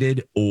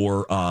elevated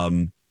or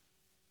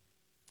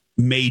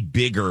made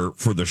bigger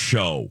for the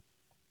show.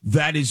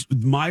 That is,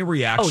 my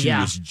reaction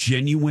was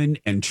genuine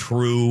and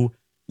true,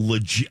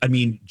 legit. I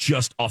mean,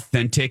 just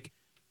authentic.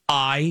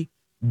 I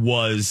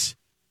was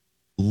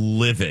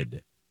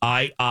livid.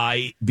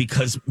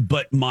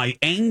 But my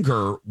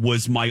anger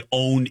was my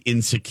own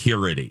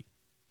insecurity.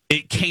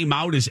 It came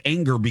out as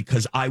anger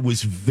because I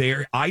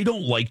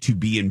don't like to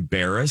be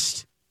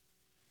embarrassed,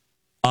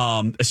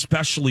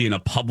 especially in a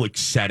public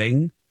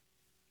setting.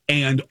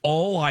 And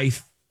all I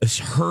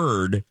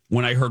heard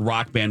when I heard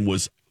Rock Band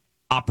was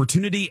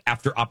opportunity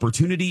after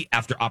opportunity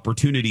after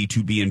opportunity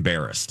to be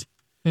embarrassed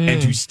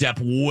and to step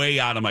way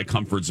out of my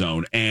comfort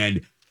zone. And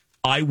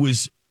I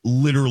was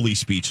literally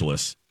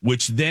speechless,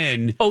 which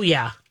then... Oh,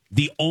 yeah.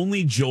 The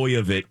only joy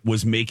of it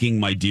was making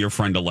my dear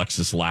friend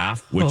Alexis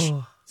laugh, which...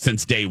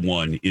 since day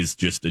one is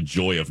just a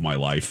joy of my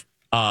life,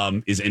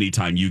 is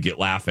anytime you get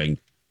laughing.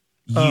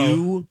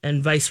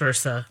 And vice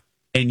versa.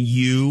 And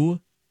you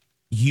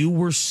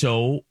were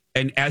so,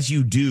 and as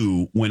you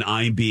do when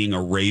I'm being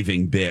a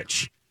raving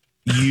bitch,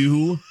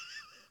 you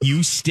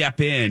step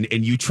in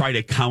and you try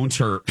to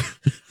counter.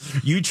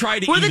 You try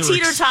to We're the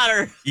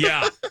teeter-totter.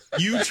 Yeah.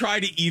 You try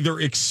to either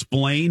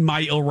explain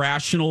my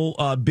irrational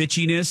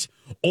bitchiness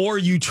or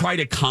you try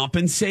to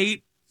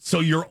compensate. So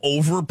you're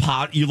over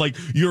pot. You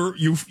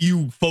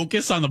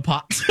focus on the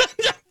positive.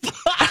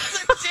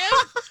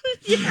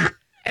 Yeah.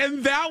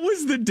 And that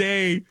was the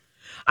day.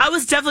 I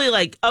was definitely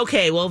like,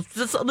 okay, well,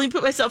 let me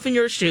put myself in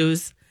your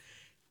shoes.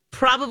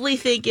 Probably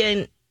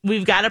thinking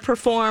we've got to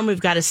perform, we've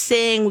got to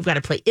sing, we've got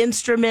to play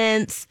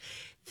instruments.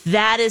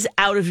 That is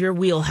out of your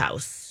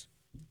wheelhouse.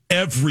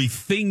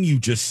 Everything you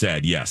just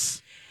said,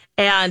 yes.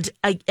 And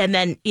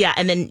then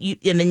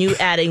you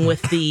adding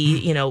with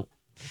the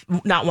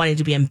not wanting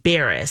to be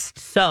embarrassed.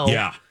 So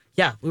yeah,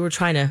 we were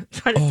trying to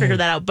figure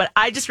that out. But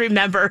I just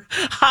remember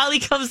Holly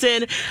comes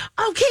in.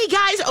 Okay,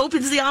 guys,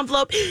 opens the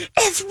envelope.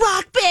 It's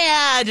Rock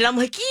Band, and I'm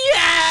like,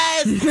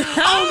 yes!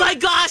 Oh my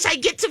gosh, I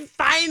get to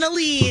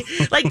finally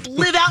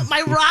live out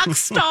my rock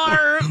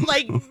star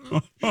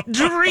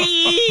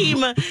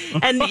dream.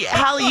 And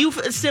Holly, you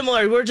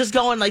similar. We're just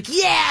going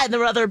yeah, and there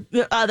were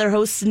other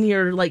hosts in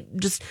here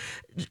just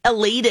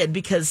elated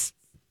because.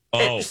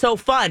 It's so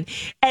fun.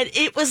 And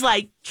it was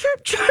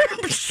chirp, chirp,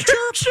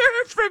 chirp,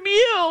 chirp from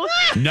you.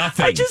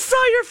 Nothing. I just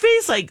saw your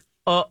face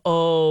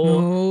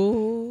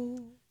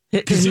uh-oh.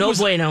 No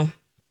bueno.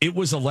 It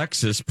was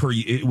Alexis.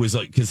 It was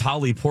because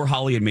poor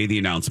Holly had made the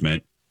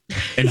announcement.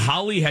 And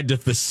Holly had to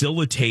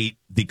facilitate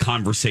the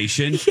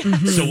conversation.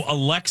 So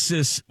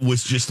Alexis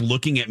was just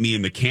looking at me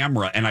in the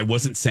camera and I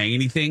wasn't saying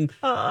anything.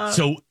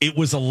 So it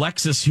was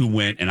Alexis who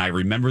went. And I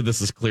remember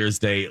this as clear as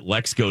day.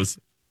 Lex goes...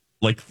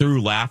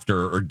 through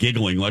laughter or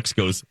giggling, Lex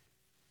goes,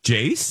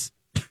 Jace?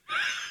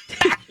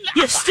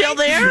 You still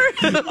there?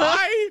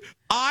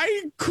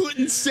 I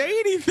couldn't say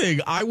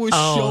anything. I was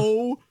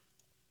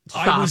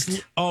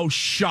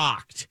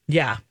shocked.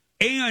 Yeah.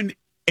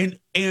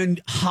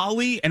 And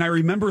Holly, and I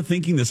remember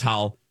thinking this,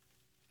 Hal,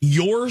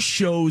 your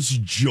show's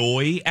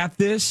joy at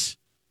this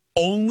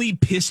only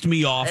pissed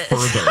me off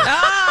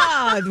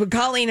further. With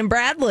Colleen and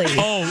Bradley.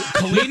 Oh,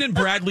 Colleen and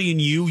Bradley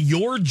and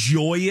your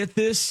joy at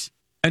this,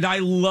 and I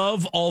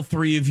love all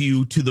three of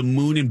you to the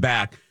moon and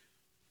back.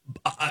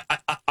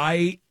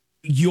 Because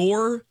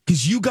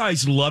you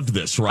guys loved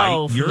this, right?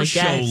 Oh, your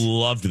show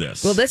loved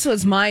this. Well, this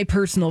was my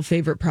personal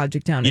favorite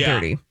project Down and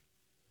Dirty.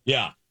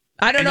 Yeah.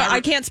 I don't know. I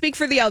can't speak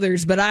for the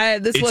others, but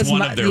this was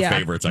one of their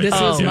favorites. This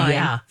was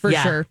mine for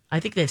sure. I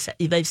think they've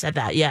said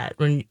that. Yeah,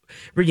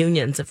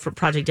 reunions for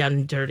Project Down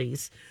and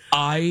Dirties.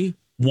 I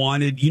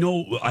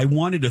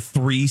wanted a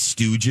Three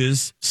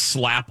Stooges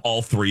slap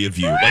all three of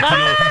you.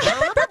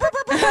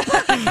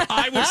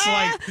 I was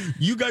like,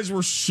 you guys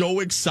were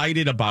so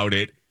excited about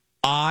it.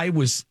 I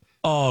was,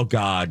 oh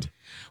God.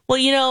 Well,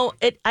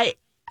 I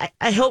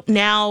hope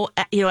now,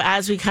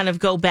 as we kind of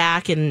go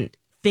back and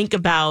think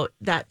about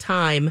that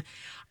time,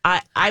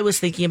 I was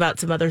thinking about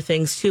some other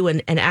things too,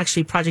 and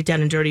actually Project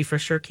Down and Dirty for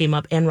sure came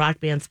up, and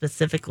Rock Band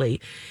specifically,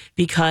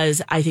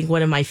 because I think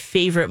one of my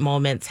favorite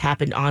moments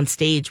happened on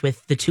stage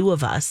with the two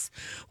of us.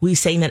 We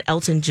sang that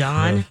Elton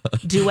John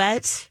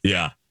duet.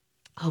 Yeah.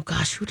 Oh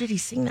gosh, who did he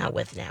sing that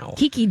with now?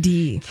 Kiki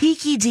D.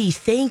 Kiki D,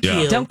 thank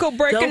you. Don't go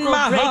breaking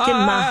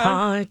my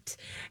heart.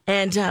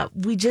 And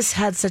we just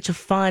had such a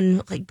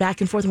fun back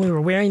and forth when we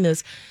were wearing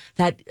those.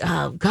 That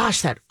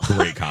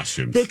great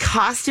costumes. The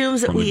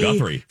costumes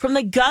from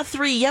the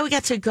Guthrie. Yeah, we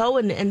got to go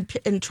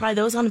and try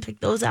those on and pick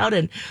those out,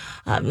 and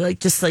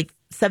just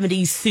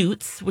 70s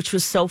suits, which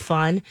was so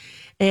fun.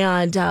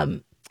 And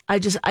I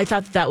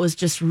thought that was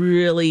just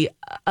really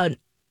an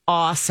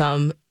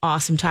awesome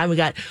time.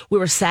 We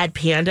were Sad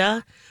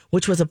Panda,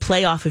 which was a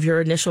play off of your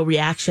initial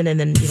reaction, and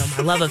then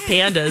my love of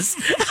pandas.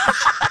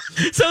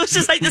 So it's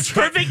just this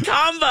perfect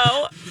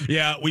combo.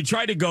 Yeah, we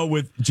tried to go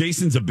with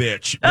Jason's a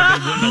bitch, but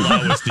they wouldn't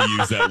allow us to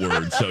use that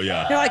word. So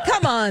yeah, you're like,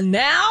 come on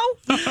now.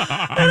 And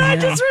I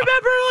just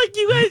remember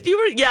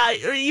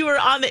you were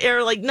on the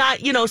air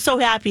not so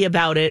happy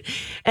about it,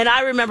 and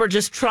I remember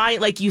just trying,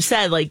 like you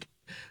said,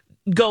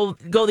 go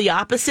the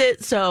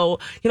opposite. So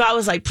I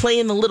was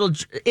playing the little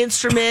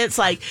instruments,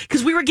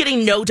 because we were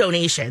getting no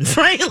donations,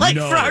 right?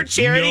 For our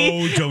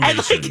charity, no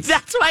donations. And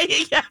that's why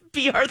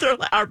B. Arthur,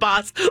 our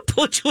boss,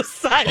 pulled you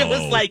aside and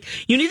was like,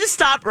 you need to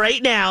stop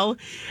right now.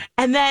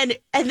 And then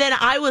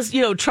I was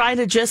trying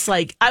to just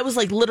I was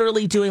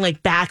literally doing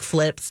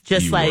backflips,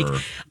 just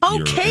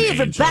okay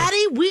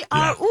everybody, we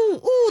are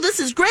ooh this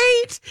is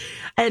great.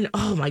 And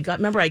oh my God,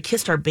 remember I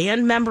kissed our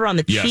band member on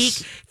the cheek,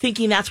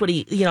 thinking that's what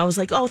he I was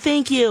like, oh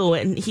thank you,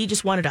 and he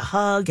just wanted a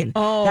hug, and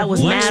that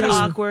was mad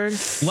awkward.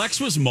 Lex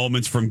was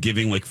moments from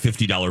giving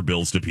 $50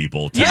 bills to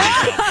people to make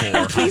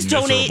up for please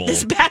donate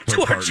this back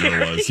to our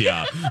charity.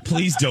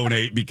 Please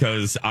donate,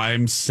 because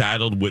I'm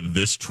saddled with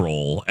this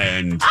troll,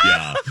 and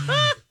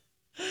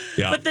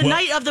But the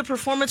night of the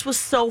performance was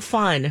so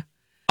fun.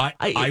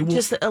 I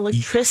just the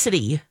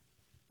electricity.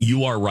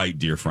 You are right,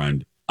 dear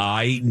friend.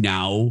 I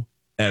now,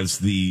 as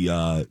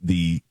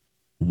the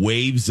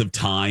waves of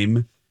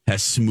time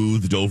has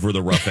smoothed over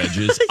the rough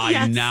edges,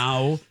 yes.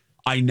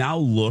 I now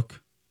look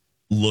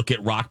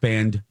at Rock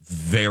Band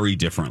very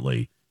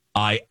differently.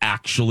 I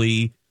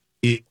actually,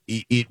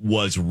 it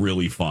was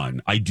really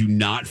fun. I do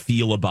not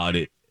feel about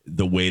it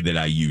the way that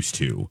I used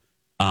to.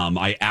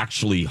 I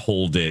actually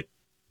hold it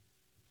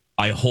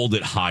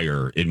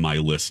higher in my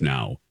list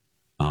now,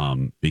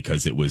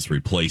 because it was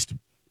replaced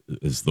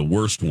as the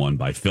worst one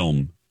by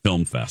Film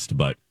Fest.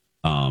 But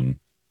so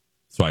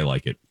I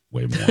like it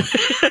way more.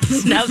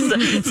 It's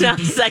now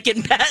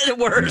second best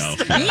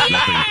worst. No,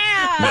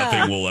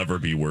 nothing will ever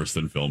be worse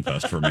than Film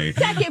Fest for me.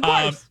 Second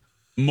worst.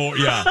 More,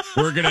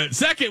 we're gonna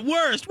second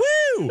worst.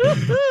 Woo!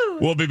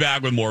 We'll be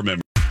back with more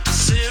memories.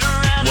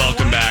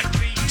 Welcome back,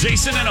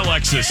 Jason and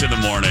Alexis in the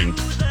morning.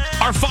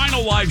 Our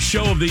final live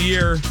show of the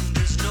year.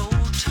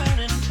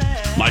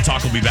 My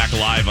Talk will be back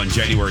live on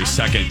January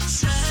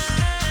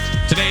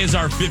 2nd. Today is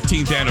our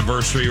 15th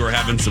anniversary. We're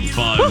having some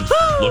fun.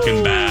 Woo-hoo!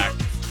 Looking back.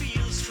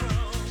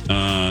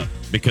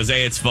 Because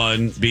A, it's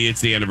fun, B,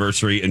 it's the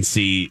anniversary, and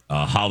C,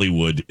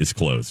 Hollywood is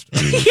closed.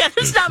 I mean,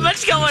 there's not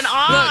much going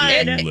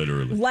on. Look,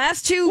 literally.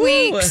 Last 2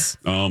 weeks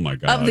oh my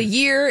God. of the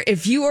year,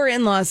 if you are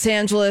in Los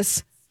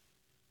Angeles,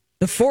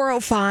 the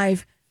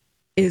 405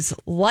 is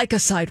like a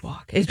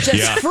sidewalk. It's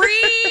just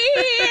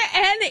free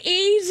and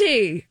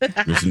easy.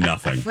 There's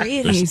nothing. Free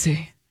and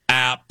easy.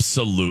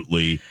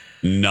 Absolutely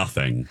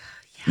nothing.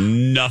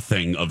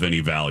 Nothing of any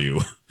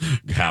value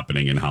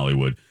happening in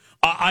Hollywood.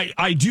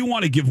 I do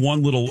want to give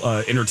one little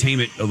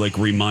entertainment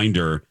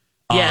reminder.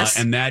 Yes.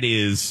 And that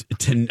is,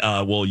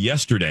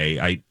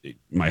 yesterday,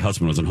 my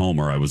husband wasn't home,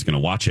 or I was going to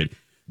watch it.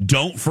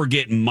 Don't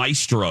forget,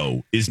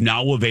 Maestro is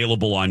now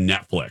available on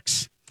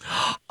Netflix.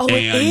 Oh,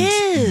 it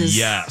is?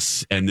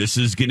 Yes. And this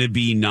is going to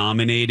be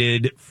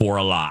nominated for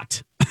a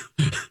lot.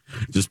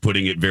 Just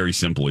putting it very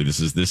simply, this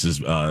is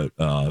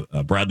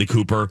Bradley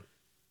Cooper,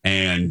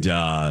 and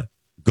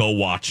go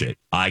watch it.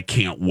 I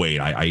can't wait.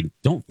 I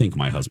don't think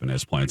my husband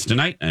has plans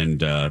tonight,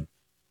 and I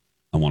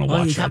want to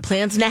watch you it. got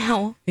plans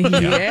now?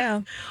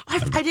 Yeah. I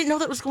didn't know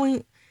that was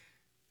going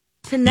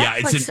to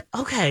Netflix.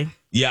 Okay.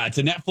 Yeah, it's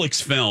a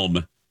Netflix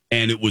film,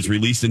 and it was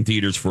released in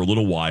theaters for a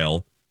little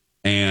while,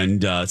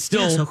 and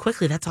still so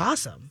quickly. That's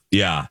awesome.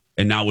 Yeah,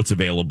 and now it's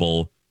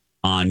available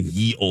on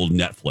ye old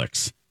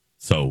Netflix.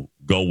 So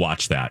go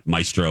watch that.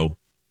 Maestro,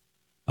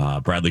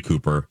 Bradley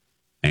Cooper,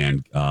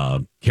 and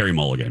Carey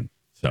Mulligan.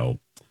 So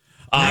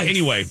Nice.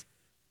 Anyway,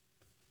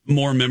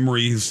 more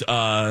memories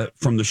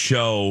from the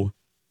show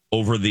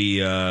over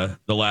the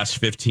last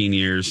 15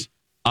 years.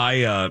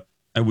 I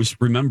was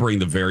remembering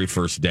the very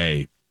first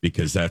day,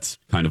 because that's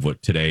kind of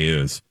what today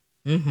is.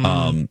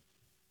 Mm-hmm.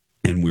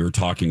 And we were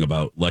talking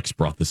about, Lex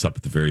brought this up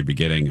at the very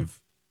beginning of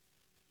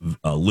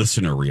a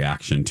listener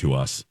reaction to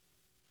us.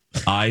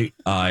 I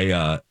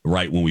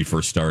right when we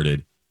first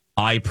started,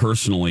 I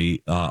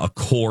personally, a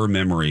core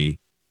memory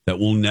that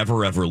will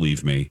never, ever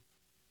leave me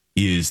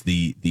is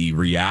the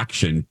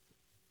reaction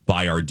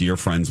by our dear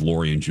friends,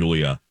 Lori and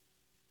Julia.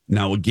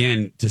 Now,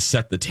 again, to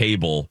set the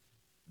table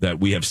that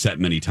we have set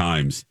many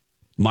times,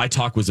 My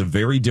Talk was a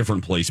very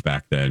different place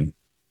back then.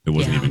 It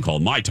wasn't even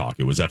called My Talk.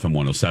 It was FM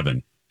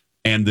 107.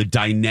 And the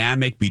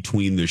dynamic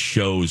between the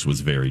shows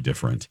was very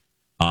different.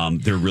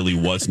 There really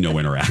was no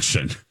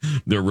interaction.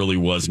 There really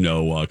was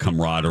no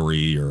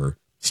camaraderie or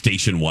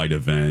station-wide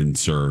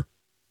events, or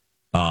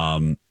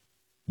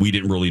we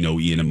didn't really know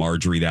Ian and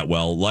Marjorie that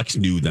well. Lex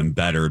knew them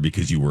better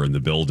because you were in the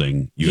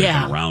building. You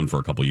had been around for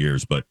a couple of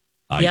years, but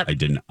I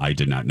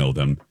did not know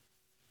them.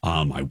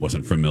 I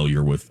wasn't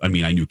familiar with, I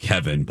knew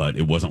Kevin, but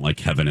it wasn't like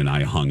Kevin and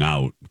I hung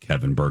out.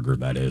 Kevin Berger,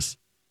 that is.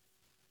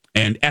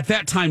 And at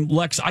that time,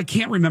 Lex, I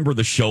can't remember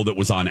the show that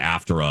was on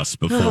after us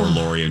before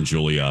Lori and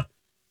Julia.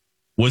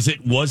 I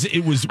think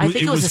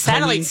it was the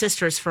Satellite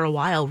Sisters for a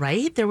while,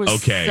 right? There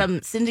was some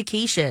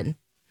syndication.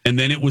 And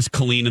then it was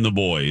Colleen and the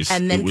Boys.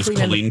 And then it was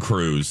Colleen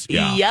Cruz.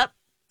 Yeah. Yep.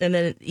 And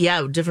then,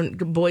 different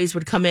boys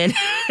would come in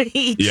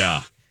each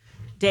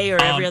day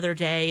or every other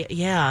day.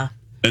 Yeah.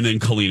 And then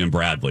Colleen and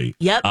Bradley.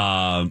 Yep.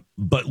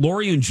 But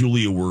Lori and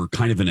Julia were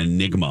kind of an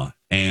enigma,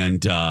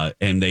 and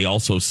they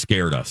also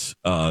scared us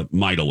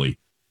mightily.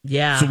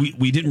 Yeah. So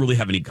we didn't really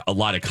have a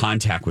lot of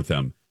contact with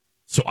them.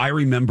 So I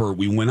remember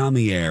we went on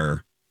the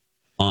air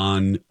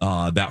on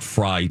that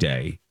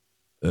Friday.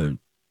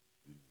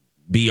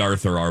 B.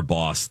 Arthur, our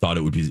boss, thought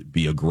it would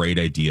be a great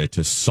idea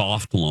to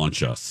soft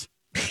launch us.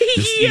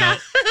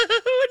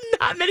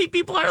 Not many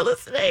people are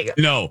listening.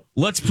 No,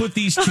 let's put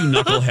these two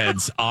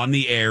knuckleheads on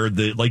the air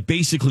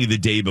basically the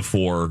day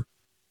before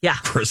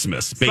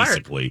Christmas,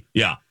 basically. Smart.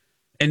 Yeah.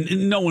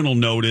 And no one will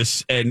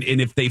notice. And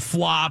if they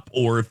flop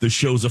or if the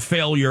show's a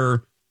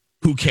failure,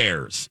 who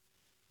cares?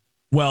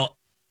 Well,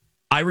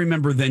 I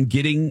remember then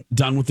getting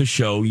done with the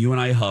show. You and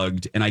I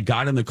hugged, and I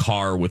got in the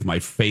car with my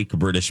fake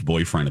British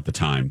boyfriend at the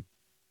time.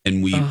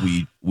 And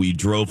we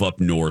drove up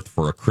north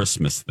for a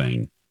Christmas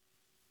thing.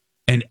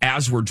 And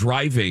as we're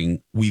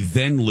driving, we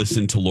then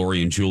listened to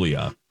Lori and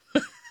Julia.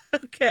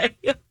 Okay.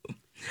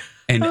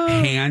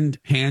 And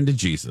hand to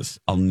Jesus,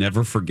 I'll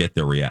never forget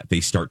their react.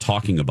 They start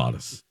talking about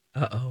us.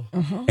 Uh-oh.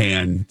 Uh-huh.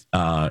 And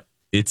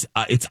it's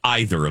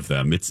either of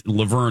them. It's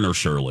Laverne or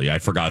Shirley. I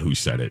forgot who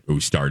started.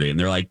 And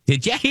they're like,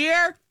 "Did you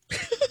hear?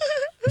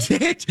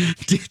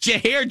 did you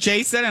hear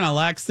Jason and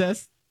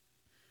Alexis?"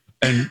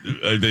 And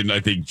then I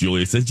think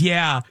Julia says,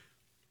 "Yeah."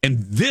 And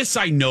this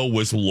I know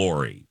was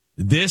Lori.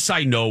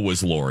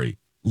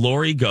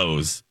 Lori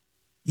goes,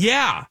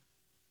 "Yeah,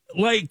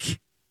 like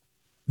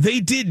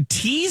they did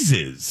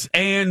teases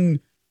and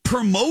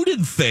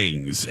promoted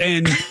things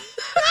and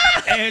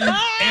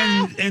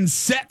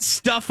set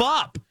stuff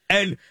up."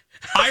 And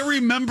I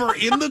remember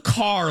in the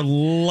car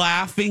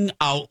laughing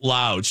out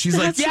loud. She's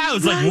like, "Yeah, it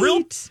was like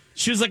real."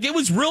 She was like, "It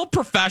was real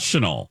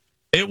professional.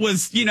 It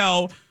was,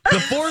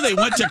 before they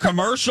went to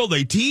commercial,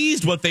 they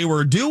teased what they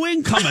were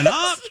doing coming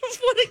up."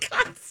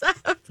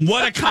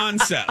 What a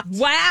concept.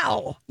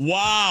 Wow.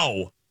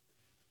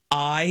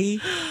 I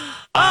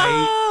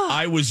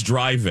was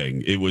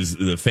driving. It was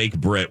the fake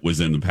Brit was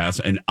in the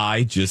past, and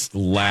I just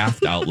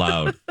laughed out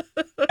loud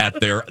at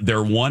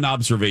their one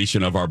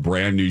observation of our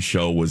brand new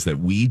show was that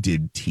we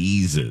did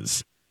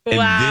teases.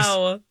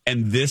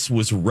 And this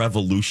was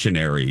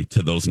revolutionary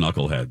to those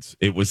knuckleheads.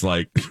 It was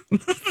like,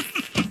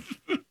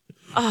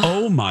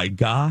 oh my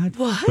God.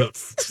 What?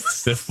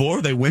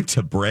 Before they went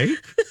to break,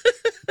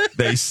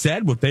 they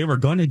said what they were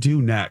going to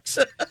do next.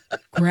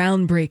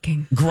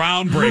 Groundbreaking,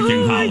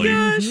 Holly.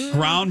 Gosh.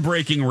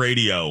 Groundbreaking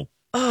radio.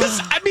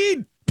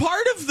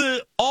 Part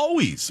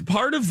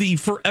of the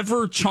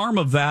forever charm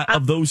of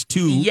those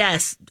two.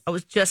 Yes. I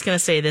was just going to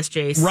say this,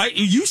 Jace. Right.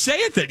 You say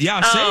it then. Yeah,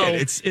 say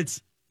it.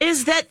 It's.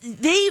 Is that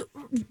they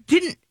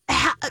didn't,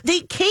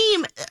 they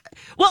came,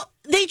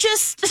 they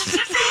just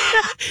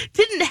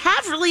didn't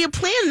have really a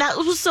plan. That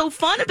was so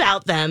fun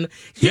about them.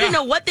 You didn't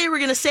know what they were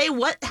going to say,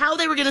 how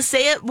they were going to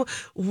say it,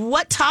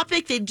 what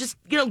topic. They'd just,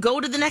 go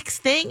to the next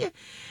thing.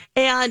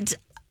 And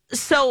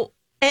So,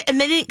 and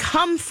they didn't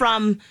come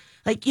from,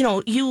 like,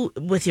 you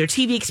with your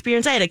TV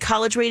experience. I had a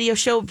college radio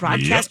show,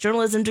 broadcast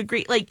journalism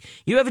degree. Like,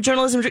 you have a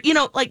journalism degree,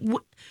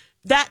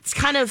 that's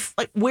kind of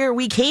like where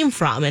we came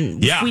from.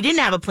 And we didn't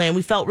have a plan.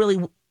 We felt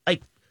really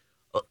like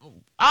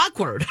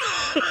awkward.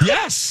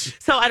 Yes.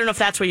 So I don't know if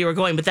that's where you were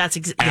going, but that's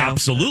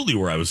absolutely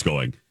where I was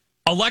going.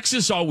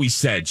 Alexis always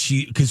said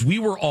because we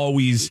were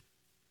always,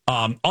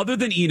 other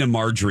than Ian and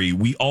Marjorie,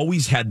 we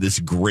always had this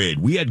grid.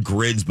 We had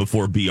grids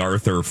before B.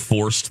 Arthur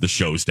forced the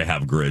shows to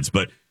have grids.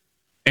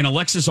 And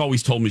Alexis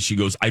always told me, she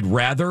goes, I'd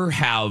rather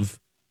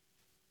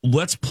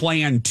let's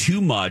plan too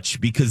much,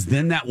 because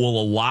then that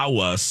will allow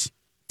us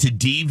to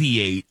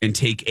deviate and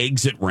take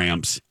exit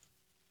ramps.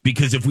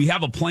 Because if we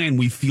have a plan,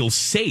 we feel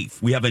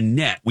safe. We have a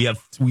net.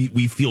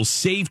 We feel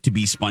safe to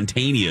be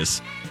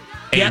spontaneous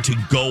and to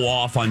go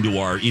off onto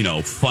our,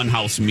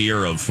 funhouse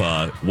mirror of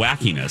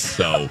wackiness.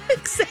 So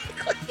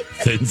exactly.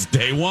 Since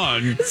day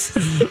one.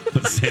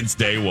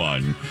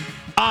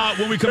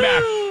 When we come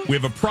back, we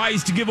have a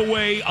prize to give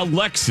away.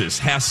 Alexis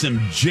has some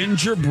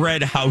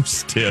gingerbread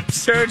house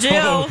tips. Sure do.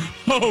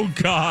 Oh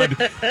God.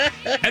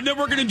 And then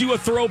we're going to do a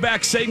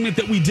throwback segment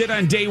that we did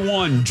on day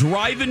one,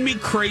 Driving Me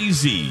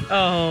Crazy.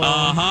 Oh.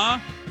 Uh-huh.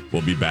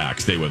 We'll be back.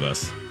 Stay with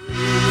us.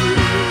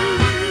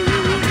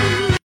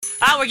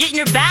 We're getting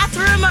your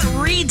bathroom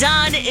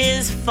redone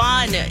is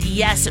fun.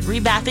 Yes,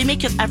 Rebath, they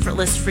make it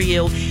effortless for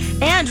you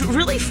and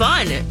really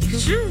fun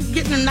because you're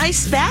getting a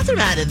nice bathroom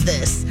out of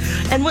this.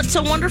 And what's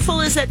so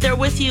wonderful is that they're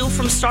with you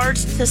from start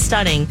to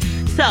stunning.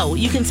 So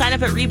you can sign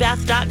up at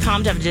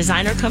rebath.com to have a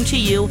designer come to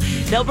you.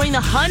 They'll bring the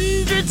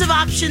hundreds of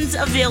options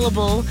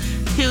available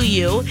to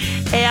you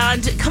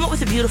and come up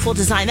with a beautiful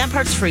design. That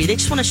part's free. They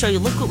just want to show you,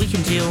 look what we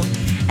can do.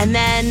 And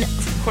then,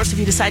 of course, if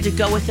you decide to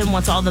go with them,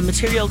 once all the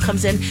material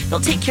comes in, they'll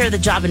take care of the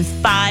job in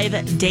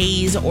 5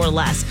 days or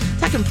less.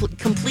 That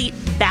complete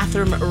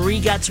bathroom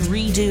reguts,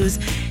 redos,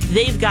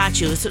 they've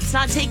got you. So it's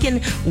not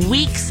taking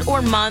weeks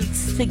or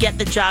months to get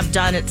the job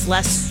done. It's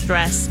less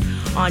stress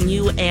on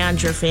you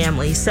and your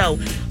family. So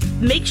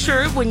make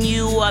sure when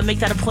you make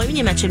that appointment,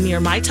 you mention me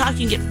or My Talk,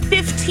 you can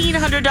get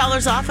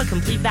 $1,500 off a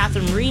complete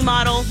bathroom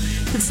remodel.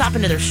 You can stop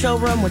into their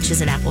showroom, which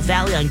is in Apple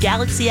Valley on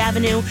Galaxy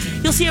Avenue.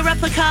 You'll see a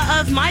replica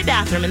of my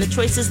bathroom and the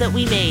choices that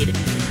we made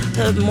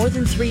more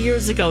than 3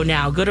 years ago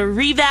now. Go to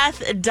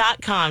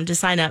rebath.com to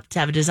sign up to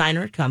have a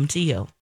designer come to you.